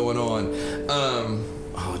know what's going on.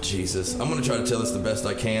 Oh Jesus. I'm gonna try to tell this the best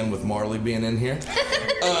I can with Marley being in here.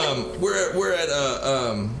 We're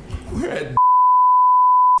at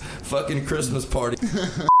fucking Christmas party.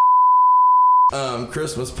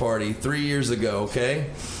 Christmas party 3 years ago,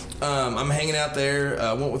 okay? I'm hanging out there,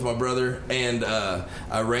 went with my brother, and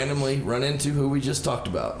I randomly run into who we just talked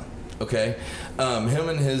about, okay? Him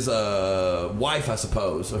and his wife, I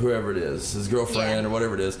suppose, or whoever it is, his girlfriend or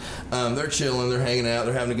whatever it is. They're chilling, they're hanging out,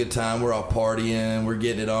 they're having a good time. We're all partying, we're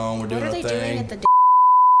getting it on, we're doing What are our they thing. doing at the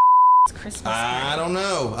Christmas party? I don't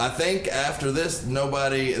know. I think after this,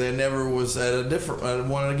 there never was at a different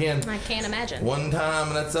one again. I can't imagine. One time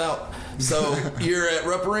and that's out. So you're at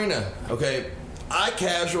Rupp Arena, okay? I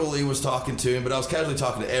casually was talking to him, but I was casually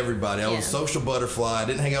talking to everybody. I was a social butterfly. I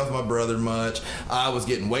didn't hang out with my brother much. I was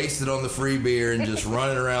getting wasted on the free beer and just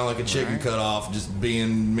running around like a chicken cut off, just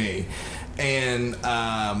being me. And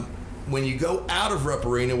when you go out of Rupp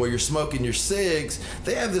Arena where you're smoking your cigs,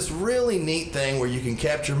 they have this really neat thing where you can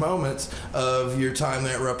capture moments of your time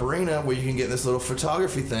there at Rupp Arena, where you can get this little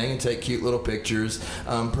photography thing and take cute little pictures,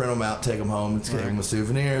 print them out, take them home, and take them as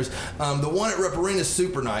souvenirs. The one at Rupp Arena is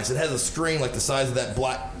super nice. It has a screen like the size of that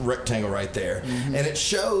black rectangle right there, and it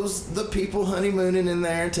shows the people honeymooning in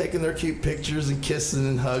there and taking their cute pictures and kissing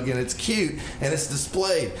and hugging. It's cute, and it's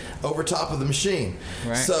displayed over top of the machine.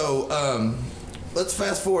 Right. So let's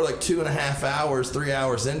fast forward like 2.5 hours, 3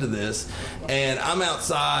 hours into this, and I'm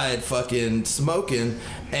outside fucking smoking,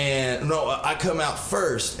 and no, I come out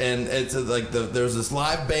first, and it's like there's this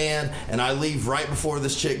live band, and I leave right before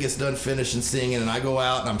this chick gets done finishing singing, and I go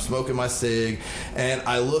out and I'm smoking my cig, and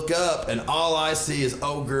I look up, and all I see is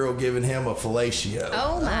old girl giving him a fellatio.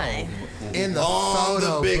 Oh my! In the on the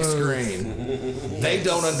photo big booth. screen. They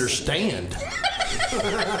don't understand.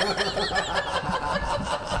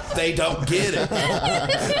 They don't get it.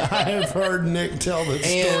 I have heard Nick tell this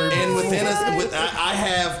story. And within before. I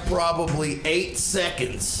have probably 8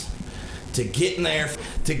 seconds to get in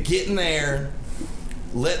there,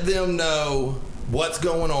 let them know what's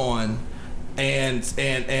going on, and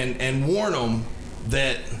warn them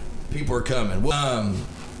that people are coming.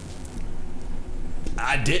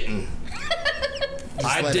 I didn't.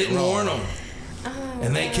 I didn't warn them,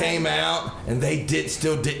 and they came out, and they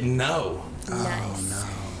still didn't know. Nice.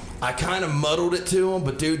 I kind of muddled it to them,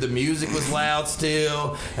 but dude, the music was loud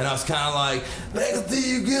still, and I was kind of like, "Next thing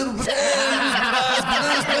you get a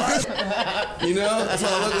you know, that's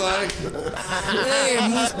what I look like."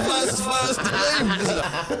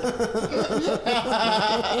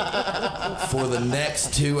 For the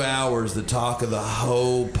next 2 hours, the talk of the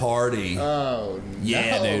whole party. Oh,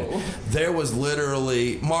 yeah, no. dude. There was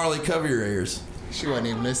literally Marley, cover your ears. She wasn't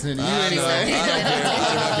even listening to you I know, anyway.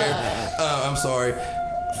 I don't care. I'm sorry.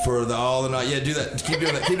 For all the night. Yeah, do that. Keep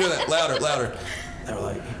doing that. Keep doing that. Louder. They were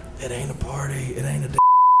like, "It ain't a party. It ain't a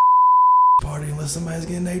party unless somebody's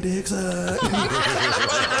getting their dick sucked."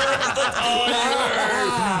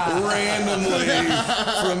 Randomly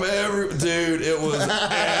from every dude, it was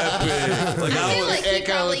epic. Like I feel like he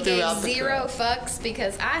probably gave throughout the 0 fucks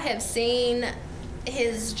because I have seen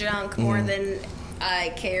his junk more than I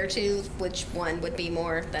care to. Which one would be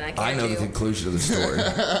more than I care to? I know the conclusion of the story.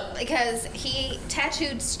 Because he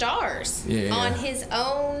tattooed stars Yeah. on his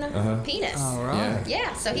own penis. All right.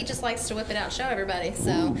 Yeah, so he just likes to whip it out and show everybody.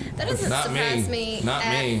 So that doesn't Not surprise me. me Not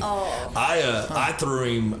at me. all. I threw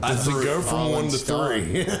him. Does it go from 1 to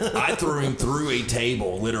 3? I threw him through a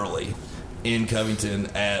table, literally, in Covington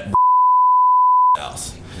at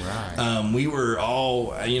house. Right. We were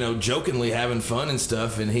all, jokingly having fun and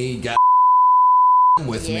stuff, and he got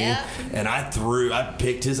with me, and I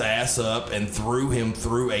picked his ass up and threw him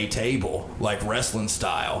through a table, like wrestling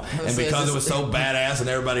style. And because it was so badass and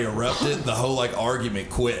everybody erupted, the whole argument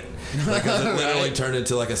quit. Because it literally turned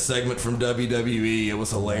into like a segment from WWE. It was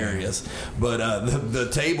hilarious. But the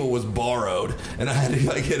table was borrowed, and I had to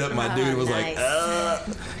hit up my dude. It was nice.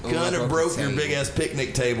 Gunner broke your big ass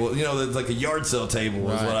picnic table. It's like a yard sale table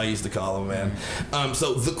is what I used to call them, man.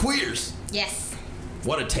 So the queers. Yes.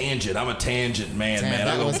 What a tangent. I'm a tangent man, Damn, man.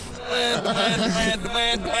 that I go,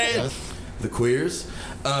 was- The Queers.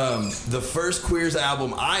 The first Queers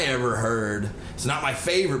album I ever heard, it's not my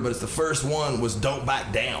favorite, but it's the first one, was Don't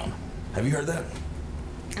Back Down. Have you heard that?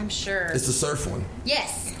 I'm sure. It's the surf one.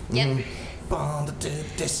 Yes. Yep. Mm-hmm.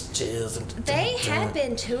 They have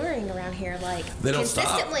been touring around here They don't stop.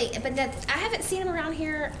 consistently, but I haven't seen them around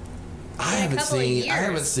here. I in a couple of years,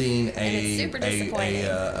 haven't seen and it's super disappointing.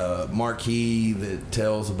 a marquee that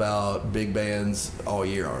tells about big bands all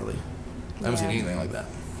year, Arlie. I haven't seen anything like that.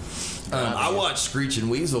 I watched Screeching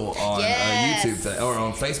Weasel on Yes. YouTube or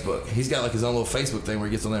on Facebook. He's got his own little Facebook thing where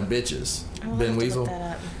he gets on there and bitches. I'll Ben have to Weasel. look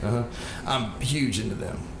that Uh-huh. I'm huge into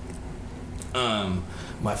them.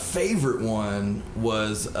 My favorite one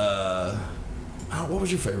was what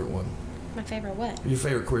was your favorite one? My favorite what? Your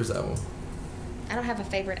favorite Queers album? I don't have a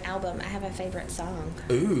favorite album. I have a favorite song.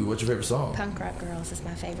 Ooh, what's your favorite song? Punk Rock Girls is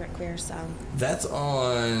my favorite queer song. That's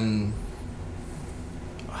on.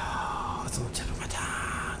 That's on the tip of my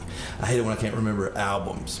tongue. I hate it when I can't remember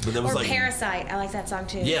albums, but that was Or Parasite. I like that song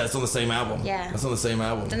too. Yeah, it's on the same album. Yeah. It's on the same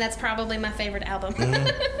album. Then that's probably my favorite album.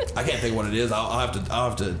 I can't think what it is. I'll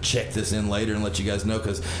have to check this in later and let you guys know,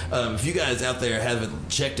 because if you guys out there haven't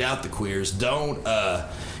checked out the Queers, don't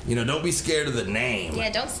be scared of the name. Yeah,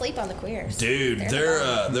 don't sleep on the queers. Dude,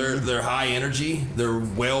 they're high energy. They're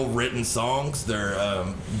well written songs. They're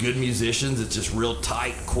good musicians. It's just real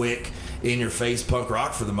tight, quick, in your face punk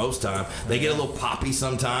rock for the most time. They get a little poppy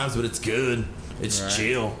sometimes, but it's good. It's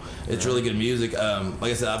chill. It's really good music.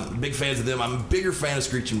 Like I said, I'm big fans of them. I'm a bigger fan of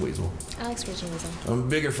Screeching Weasel. I like Screeching Weasel. I'm a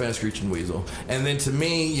bigger fan of Screeching Weasel. And then to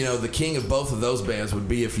me, you know, the king of both of those bands would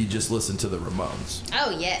be if you just listened to the Ramones.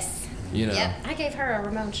 Oh, yes. You know. Yep, I gave her a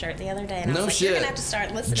Ramon shirt the other day, and I was like, shit. you're gonna have to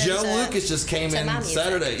start listening Joe to Lucas just came to my in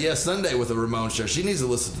music. Sunday with a Ramones shirt. She needs to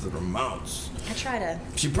listen to the Ramones. I try to.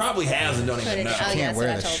 She probably has and don't Put even it- know. oh, yeah, that's what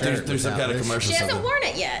I told her. There's some kind of commercial. She hasn't something. worn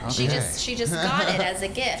it yet. Okay. She just got it as a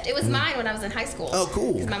gift. It was mine when I was in high school. Oh,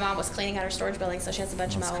 cool. Because my mom was cleaning out her storage building, so she has a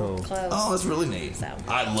bunch of my old clothes. Oh, that's really neat. So.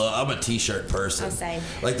 I'm a t-shirt person. Oh, same.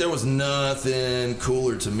 Like there was nothing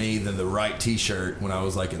cooler to me than the right t-shirt when I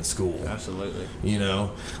was like in school. Absolutely. You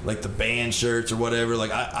know, like the band shirts or whatever.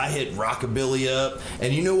 Like I hit rockabilly up,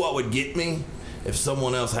 and you know what would get me? If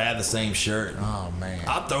someone else had the same shirt, oh man,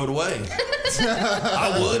 I'd throw it away.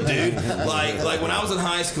 I would, dude. Like when I was in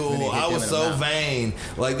high school, I was so vain.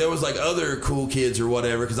 Like there was like other cool kids or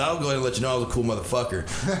whatever. Because I'll go ahead and let you know I was a cool motherfucker.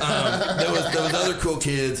 There was other cool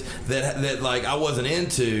kids that like I wasn't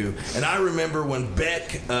into. And I remember when Beck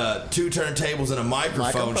 2 turntables and a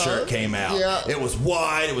microphone shirt came out. Yeah. It was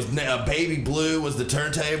white. It was baby blue was the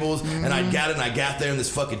turntables. And I got it. And I got there, and this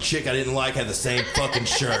fucking chick I didn't like had the same fucking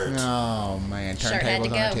shirt. Oh man, Shirt had to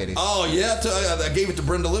turntables on go. titties. Oh yeah, I gave it to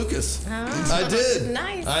Brenda Lucas. I did.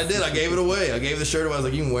 Nice. I did. I gave it away. I gave the shirt away. I was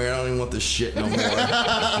like, you can wear it. I don't even want this shit no more.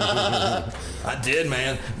 I did,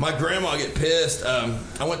 man. My grandma get pissed.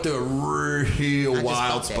 I went through a real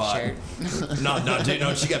wild spot.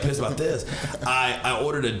 No, she got pissed about this. I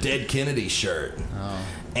ordered a Dead Kennedy shirt. Oh.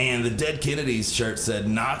 And the Dead Kennedys shirt said,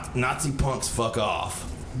 Nazi punks fuck off.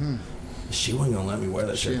 She wasn't gonna let me wear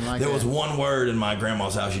that shirt. didn't like there that. was one word in my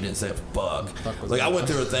grandma's house she didn't say fuck. Like I went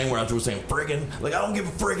through a thing where I was saying friggin'. Like I don't give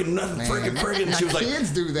a friggin' nothing, Man, friggin'. And she was like,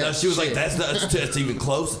 kids do that No, she was like, shit. that's even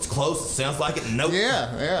close. It's close. It sounds like it. Nope.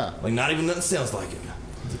 Yeah. Like not even nothing sounds like it.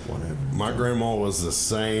 I was like, whatever. My grandma was the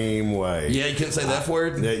same way. Yeah, you couldn't say the F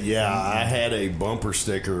word? Yeah, I had a bumper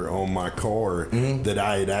sticker on my car that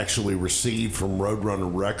I had actually received from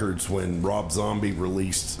Roadrunner Records when Rob Zombie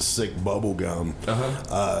released Sick Bubblegum.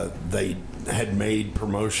 They had made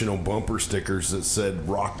promotional bumper stickers that said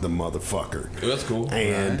 "Rock the Motherfucker." Oh, that's cool.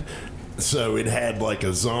 And so it had like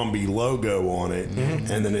a zombie logo on it,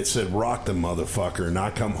 and then it said "Rock the Motherfucker." And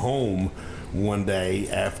I come home one day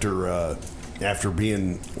after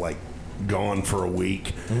being like gone for a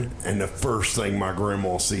week, and the first thing my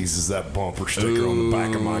grandma sees is that bumper sticker on the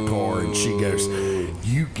back of my car, and she goes,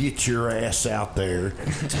 "You get your ass out there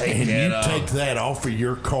and you take that off of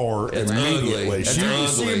your car immediately." She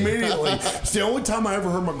immediately. It's the only time I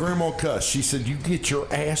ever heard my grandma cuss. She said, "You get your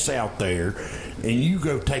ass out there and you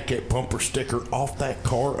go take that bumper sticker off that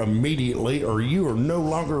car immediately, or you are no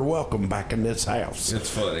longer welcome back in this house."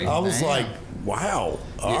 It's funny. I was like, wow,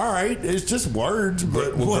 all right, it's just words,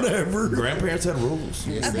 but whatever. Grandparents had rules.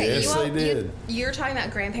 Okay, Yes, they did. You're talking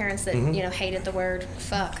about grandparents that hated the word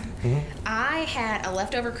fuck. I had a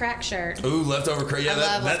leftover crack shirt. Ooh, leftover crack. Yeah, I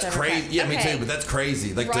love that's leftover crazy. crack. Yeah, Okay. me too. But that's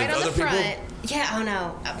crazy. Like Right to on other the front. people. Yeah, oh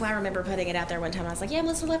no. I remember putting it out there one time. I was like, yeah, I'm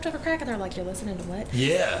listening to leftover crack. And they're like, you're listening to what?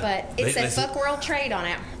 Yeah. But it said fuck world trade on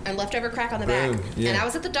it and leftover crack on the back. Boom, yeah. And I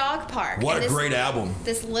was at the dog park. What and a great album.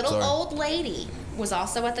 This little Sorry. old lady was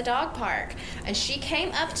also at the dog park. And she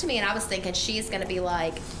came up to me and I was thinking she's going to be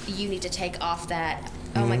like, you need to take off that.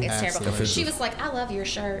 Oh my God, it's terrible. Absolutely. She was like, I love your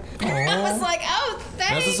shirt. I was like, oh,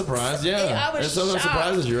 thanks. That's a surprise. Yeah. I was That's something that shocked.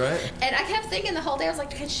 surprises you, right? And I kept thinking the whole day, I was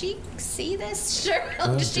like, can she see this shirt?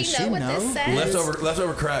 Does she does know she what know? this says?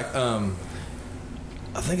 Leftover crack.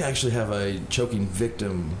 I think I actually have a Choking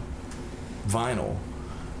Victim vinyl,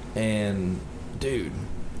 and dude,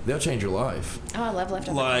 they'll change your life. Oh, I love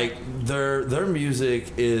leftover. Like their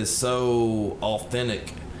music is so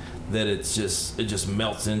authentic that it just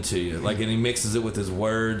melts into you. Like, and he mixes it with his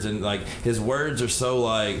words, and like his words are so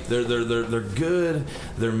like they're good,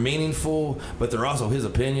 they're meaningful, but they're also his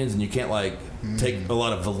opinions, and you can't like take a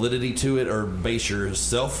lot of validity to it or base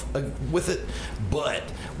yourself with it. But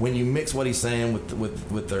when you mix what he's saying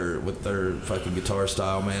with their fucking guitar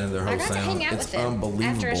style, man, and their whole I got to sound, hang out it's with them unbelievable.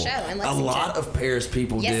 after a show in A Lexington. lot of Paris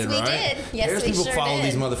people Yes, did, we right? did. Yes, Paris we people sure follow did.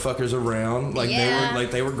 these motherfuckers around like Yeah.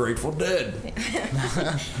 they were Grateful Dead.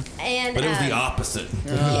 And But it was the opposite.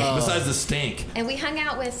 Yeah. Besides the stink. And we hung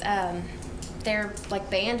out with their like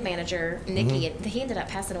band manager Nikki. And he ended up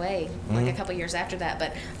passing away like a couple years after that.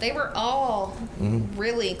 But they were all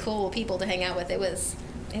really cool people to hang out with. It was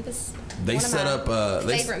They one of set my up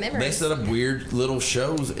favorite memories. they set up weird little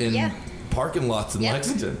shows in Yeah. parking lots in Yep.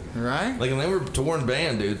 Lexington. Right? Like, and they were a touring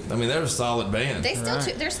band, dude. I mean, they were a solid band. They still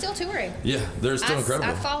they're still touring. Yeah, they're still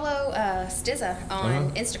incredible. I follow Stizza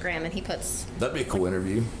on Instagram, and he puts That'd be a cool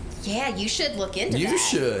interview. Yeah, you should look into that. You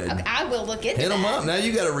should. Okay, I will look into that. Hit them up. Now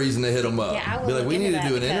you got a reason to hit them up. Yeah, I will Be like, look we need into to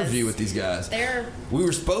do an that interview because with these guys. they're We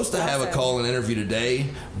were supposed to have a awesome. call-in interview today,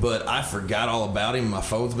 but I forgot all about him. My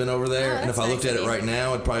phone's been over there, and if I looked at it right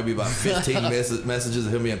now, it'd probably be about 15 messages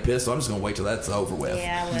of him being pissed. So I'm just gonna wait till that's over with.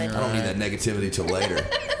 Yeah, I would. I don't need that negativity till later.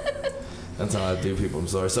 That's how I do people. I'm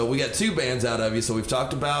sorry. So we got 2 bands out of you. So we've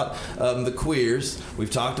talked about the Queers. We've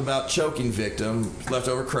talked about Choking Victim,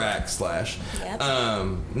 Leftover Crack slash. Yep.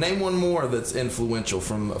 Name one more that's influential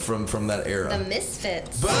from that era. The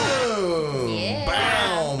Misfits. Boom. Yeah.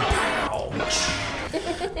 Bow. Pow.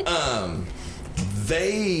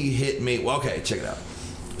 They hit me. Well, okay, check it out.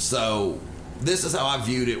 So this is how I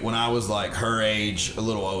viewed it when I was like her age, a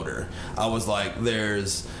little older. I was like,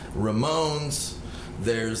 there's Ramones,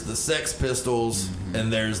 there's the Sex Pistols,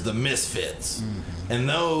 and there's the Misfits. And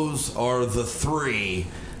those are the 3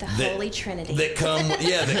 The Holy Trinity. that come,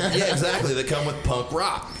 exactly, that come with punk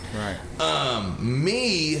rock. Right.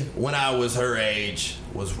 Me, when I was her age,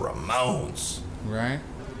 was Ramones. Right.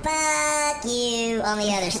 Fuck you on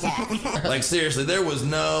the other stuff. Like, seriously, there was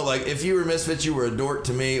no, like, if you were Misfits, you were a dork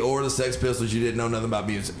to me, or the Sex Pistols, you didn't know nothing about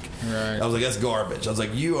music. Right. I was like, that's garbage. I was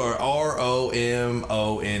like, you are ROMONES.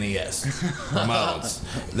 Ramones.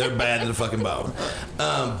 They're bad to the fucking bone.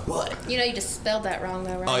 But. You know, you just spelled that wrong,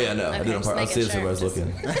 though, right? Oh, yeah, no. I did on purpose. I see if somebody's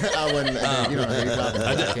looking. I wouldn't. You don't know about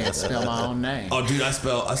that. I can't spell my own name. Oh, dude, I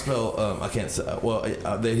spell, I can't, well,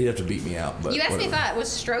 he'd have to beat me out. But You asked me whatever. if I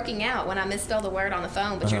was stroking out when I misspelled a word on the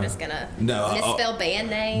phone, but you're just gonna misspell band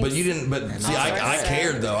names. But you didn't. But see, I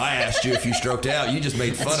cared though. I asked you if you stroked out. You just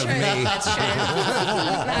made fun of me. That's true.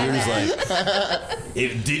 You're just like,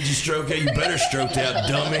 did you stroke out? You better stroked out,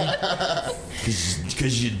 dummy.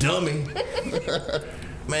 Because you dummy.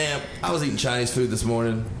 Man, I was eating Chinese food this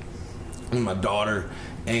morning with my daughter.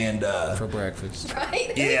 And for breakfast,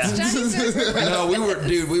 right? Yeah. It's Chinese food for breakfast. No,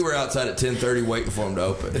 we were outside at 10:30 waiting for them to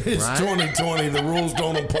open. It's 2020. The rules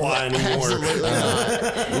don't apply anymore.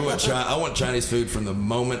 I want Chinese food from the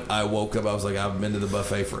moment I woke up. I was like, I've been to the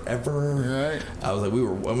buffet forever. Right. I was like, we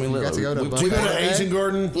got to go to a buffet? We go to Asian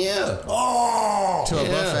Garden. Yeah. Oh. To a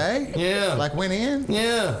buffet? Yeah. Like went in?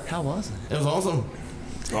 Yeah. How was it? It was awesome.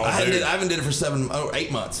 Oh, I haven't did it for 8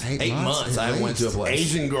 months. 8 months. I haven't went to a place.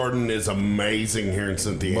 Asian Garden is amazing here in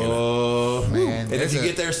Cynthiana. Man, and if you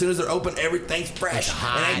get there as soon as they're open, everything's fresh.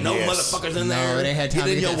 And ain't no motherfuckers in there. No, they had time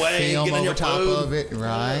to get get in your that way, film get in over your top food. of it,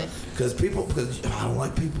 right? Because I don't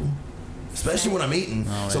like people. Especially when I'm eating.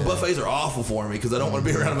 So buffets are awful for me because I don't want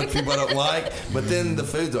to be around a bunch of people I don't like. But then the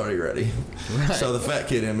food's already ready. Right. So the fat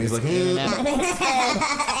kid in me is like,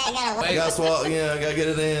 I gotta swallow, I gotta get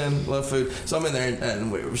it in. Love food. So I'm in there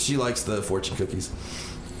and she likes the fortune cookies.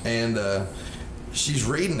 And she's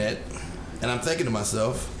reading it. And I'm thinking to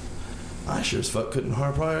myself, I sure as fuck couldn't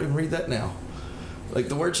probably even read that now. Like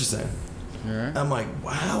the words she's saying. Right. I'm like,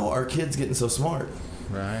 wow, our kids getting so smart.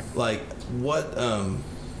 Right. Like what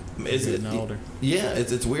is it? Older. Yeah,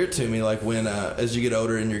 it's weird to me. Like when as you get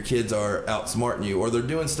older and your kids are outsmarting you, or they're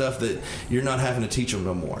doing stuff that you're not having to teach them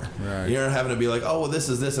no more. Right. You're not having to be like, oh, well, this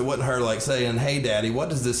is this. It wasn't her like saying, hey, Daddy, what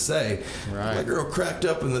does this say? Right. That girl cracked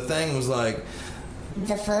up and the thing was like,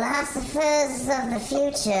 The philosophers of the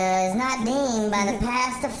future is not deemed by the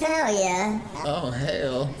past of failure. Oh,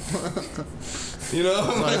 hell. you know, I'm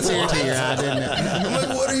Well, like, it's here to your eye, didn't it? I'm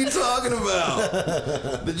like, what are you talking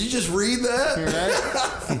about? Did you just read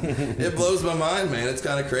that? It blows my mind, man. It's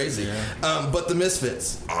kind of crazy. But the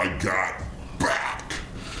Misfits. I got back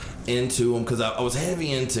into them because I was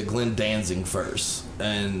heavy into Glenn Danzig first,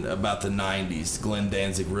 and about the 90s Glenn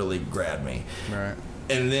Danzig really grabbed me, right?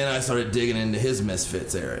 And then I started digging into his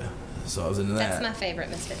Misfits era, so I was into that. That's my favorite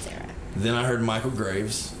Misfits era. Then I heard Michael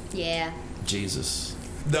Graves. Yeah. Jesus.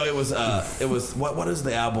 No, it was what is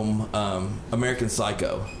the album? American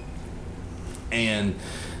Psycho. And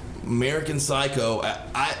American Psycho,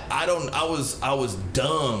 I was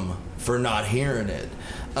dumb for not hearing it.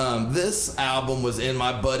 This album was in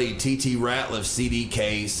my buddy T.T. Ratliff's CD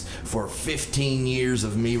case for 15 years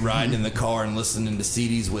of me riding in the car and listening to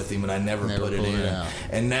CDs with him, and I never put it pulled in. it out.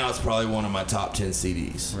 And now it's probably one of my top 10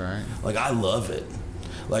 CDs. Right. Like, I love it.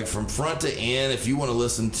 Like, from front to end, if you want to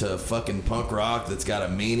listen to fucking punk rock that's got a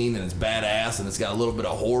meaning and it's badass and it's got a little bit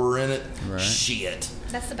of horror in it, shit.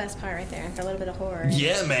 That's the best part right there. The little bit of horror.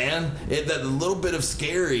 Yeah, man. That little bit of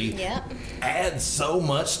scary adds so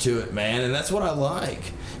much to it, man. And that's what I like.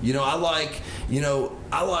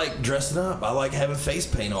 I like dressing up. I like having face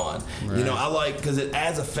paint on. Right. I like, because it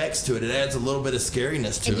adds effects to it. It adds a little bit of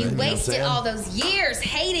scariness to And it. you know what I'm wasted saying? all those years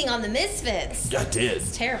hating on the Misfits. I did.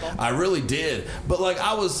 It's terrible. I really did. But like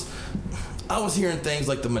I was hearing things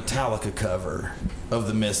like the Metallica cover of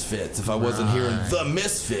the Misfits. If I wasn't hearing the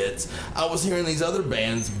Misfits, I was hearing these other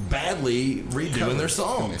bands badly redoing their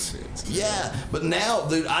songs. Yeah, but now,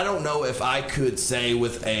 dude, I don't know if I could say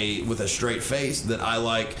with a straight face that I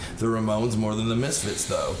like the Ramones more than the Misfits,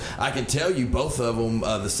 though. I can tell you both of them,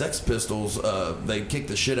 the Sex Pistols, they kicked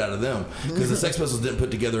the shit out of them because the Sex Pistols didn't put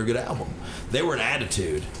together a good album. They were an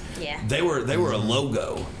attitude. Yeah. They were a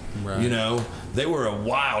logo. Right. You know, they were a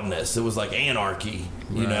wildness. It was like anarchy.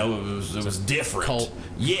 You know, it was different. Cult.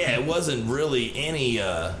 Yeah, it wasn't really any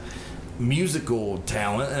musical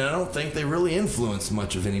talent, and I don't think they really influenced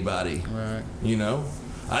much of anybody. Right. You know,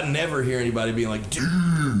 I never hear anybody being like,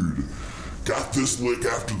 dude, got this lick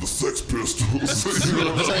after the Sex Pistols. You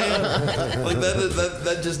know what I'm saying? Like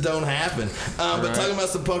that just don't happen. But talking about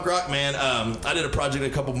some punk rock, man, I did a project a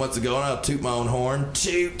couple months ago, and I'll toot my own horn.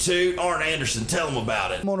 Toot, toot. Arn Anderson, tell them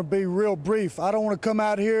about it. I'm going to be real brief. I don't want to come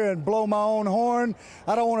out here and blow my own horn.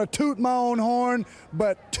 I don't want to toot my own horn,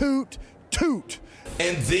 but toot, toot.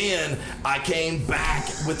 And then I came back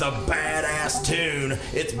with a badass tune.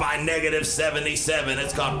 It's by Negative 77.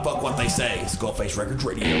 It's called Fuck What They Say. Skullface Records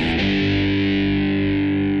Radio.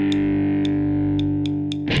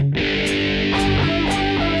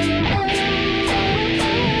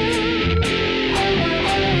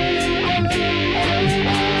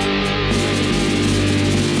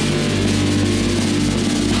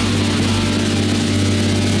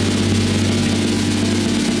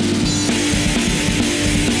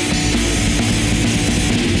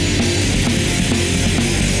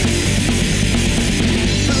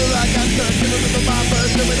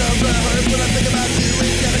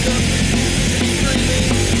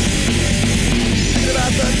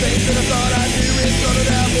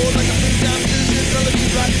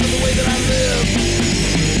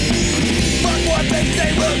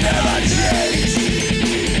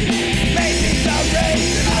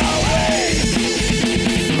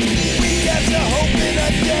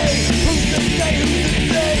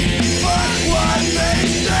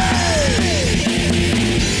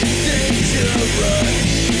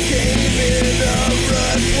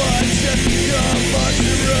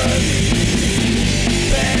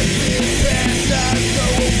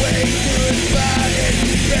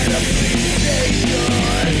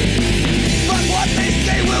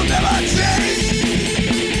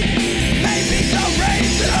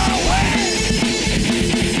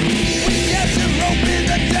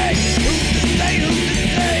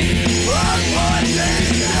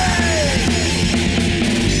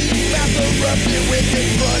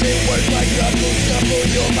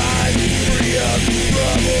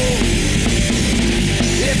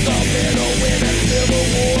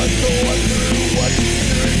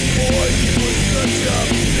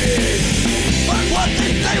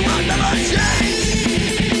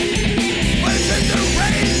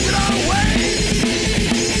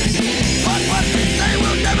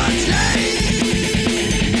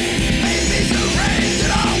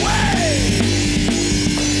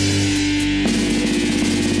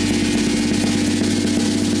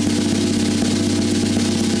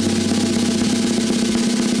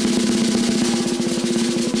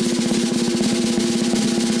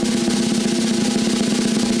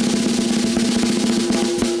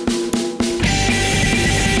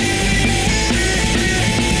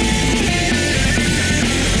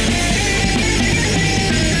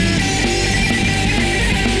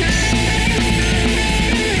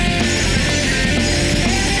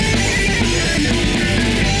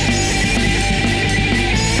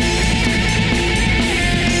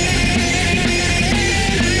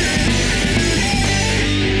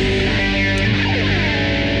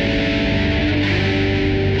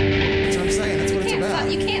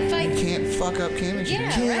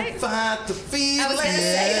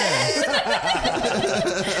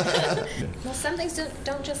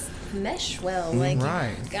 Don't just mesh well. Like,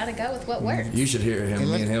 you gotta go with what works. You should hear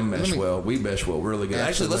him. Me and him mesh well. We mesh well really good.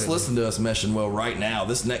 Actually, let's listen to us meshing well right now.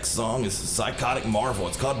 This next song is Psychotic Marvel.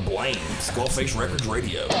 It's called Blame. Skullface Records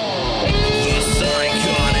Radio. The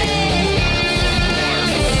Psychotic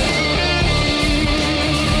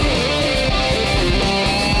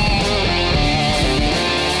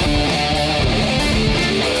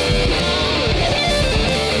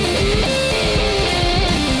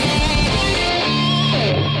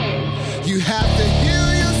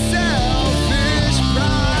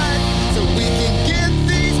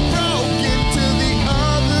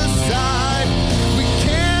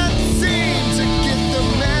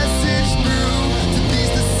message through to these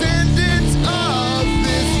descendants.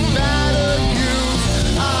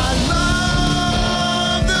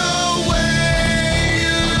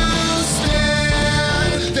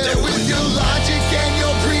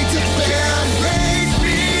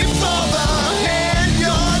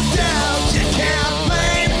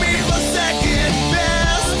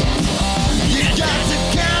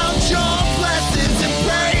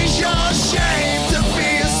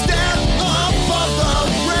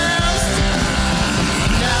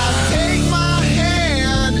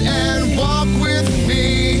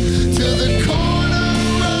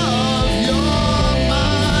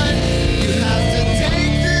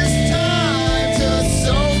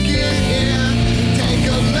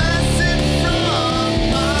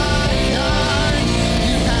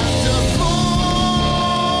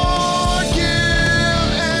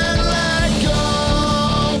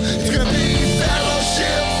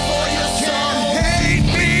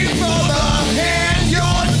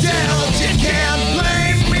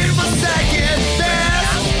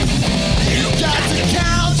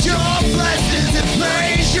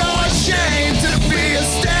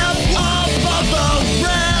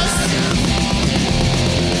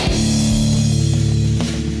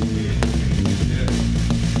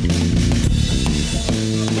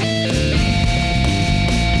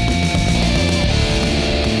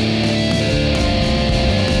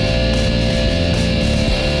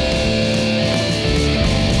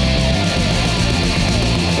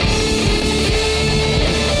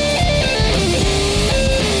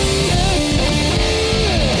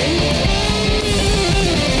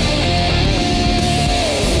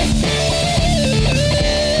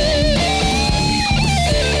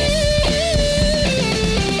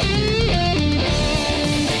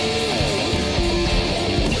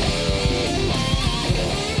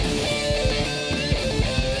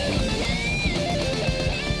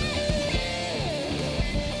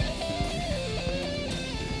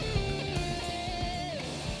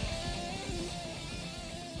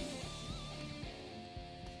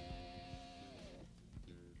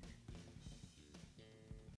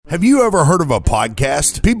 Have you ever heard of a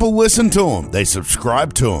podcast? People listen to them. They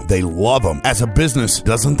subscribe to them. They love them. As a business,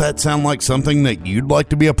 doesn't that sound like something that you'd like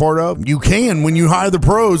to be a part of? You can when you hire the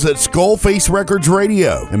pros at Skullface Records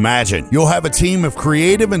Radio. Imagine, you'll have a team of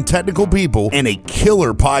creative and technical people and a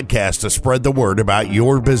killer podcast to spread the word about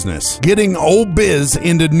your business. Getting old biz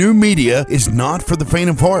into new media is not for the faint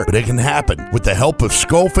of heart, but it can happen with the help of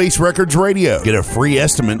Skullface Records Radio. Get a free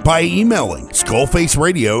estimate by emailing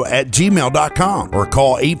skullfaceradio@gmail.com or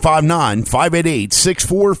call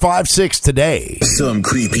 859-588-6456 today. Some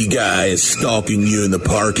creepy guy is stalking you in the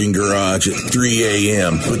parking garage at 3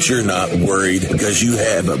 a.m., but you're not worried because you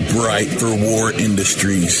have a Bright for War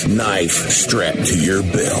Industries knife strapped to your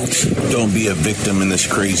belt. Don't be a victim in this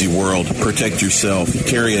crazy world. Protect yourself.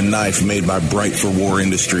 Carry a knife made by Bright for War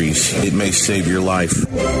Industries. It may save your life.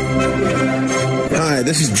 Hi,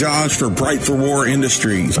 this is Josh for Bright for War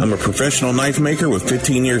Industries. I'm a professional knife maker with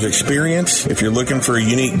 15 years experience. If you're looking for a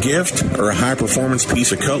unique gift or a high-performance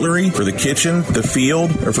piece of cutlery for the kitchen, the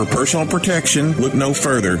field, or for personal protection, look no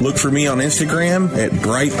further. Look for me on Instagram at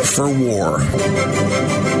Bright for War.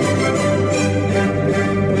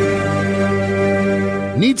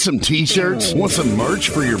 Need some t-shirts? Want some merch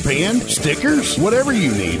for your band? Stickers? Whatever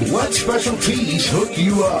you need, let Special Tees hook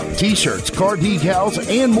you up. T-shirts, card decals,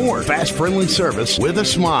 and more. Fast, friendly service with a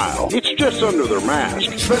smile. It's just under their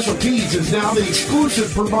mask. Special Tees is now the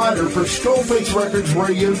exclusive provider for Skullface Records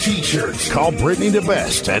Radio t-shirts. Call Brittany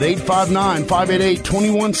DeBest at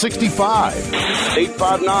 859-588-2165.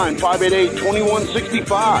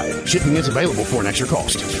 859-588-2165. Shipping is available for an extra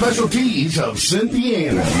cost. Special Tees of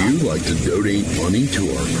Cynthiana. Would you like to donate money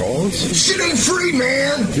to our cause? Shit ain't free,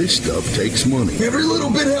 man. This stuff takes money. Every little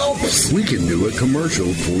bit helps. We can do a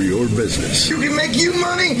commercial for your business. You can make you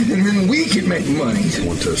money, and then we can make money.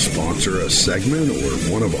 Want to sponsor a segment or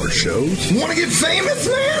one of our shows? Want to get famous,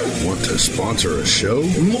 man? Want to sponsor a show?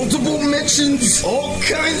 Multiple mentions, all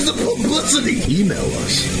kinds of publicity. Email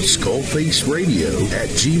us,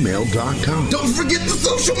 skullfaceradio@gmail.com. Don't forget the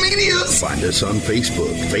social medias. Find us on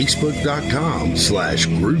Facebook,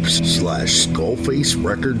 facebook.com/groups/Skullface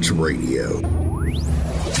Records Radio.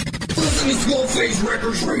 Listen to Skullface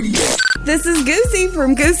Records Radio. This is Goosey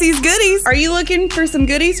from Goosey's Goodies. Are you looking for some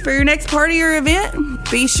goodies for your next party or event?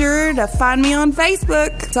 Be sure to find me on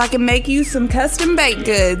Facebook so I can make you some custom baked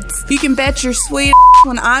goods. You can bet your sweet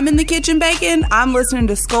when I'm in the kitchen baking, I'm listening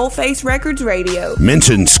to Skullface Records Radio.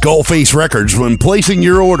 Mention Skullface Records when placing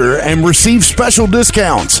your order and receive special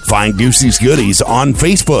discounts. Find Goosey's Goodies on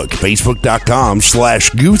Facebook,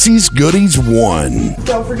 facebook.com/Goosey's Goodies 1.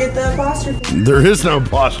 Don't forget the apostrophe. There is no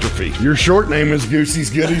apostrophe. Your short name is Goosey's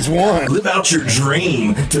Goodies 1. Live out your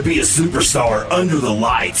dream to be a superstar under the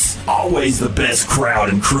lights. Always the best crowd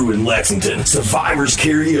and crew in Lexington. Survivors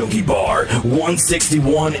Karaoke Bar,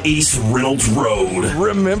 161 East Reynolds Road.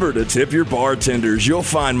 Remember to tip your bartenders. You'll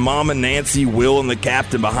find Mama Nancy, Will, and the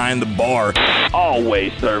captain behind the bar,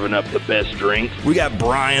 always serving up the best drinks. We got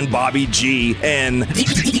Brian, Bobby G, and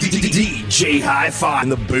DJ Hi-Fi in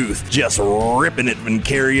the booth, just ripping it in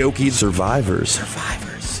karaoke. Survivors.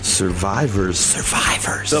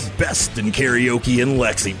 The best in karaoke in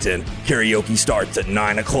Lexington. Karaoke starts at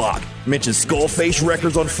 9 o'clock. Mention Skullface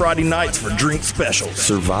Records on Friday nights for drink specials.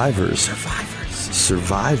 Survivors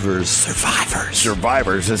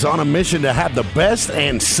is on a mission to have the best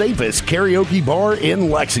and safest karaoke bar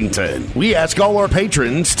in Lexington. We ask all our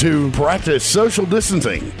patrons to practice social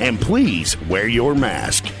distancing and please wear your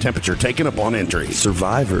mask. Temperature taken upon entry.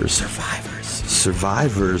 Survivors.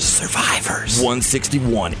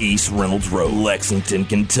 161 East Reynolds Road, Lexington,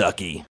 Kentucky.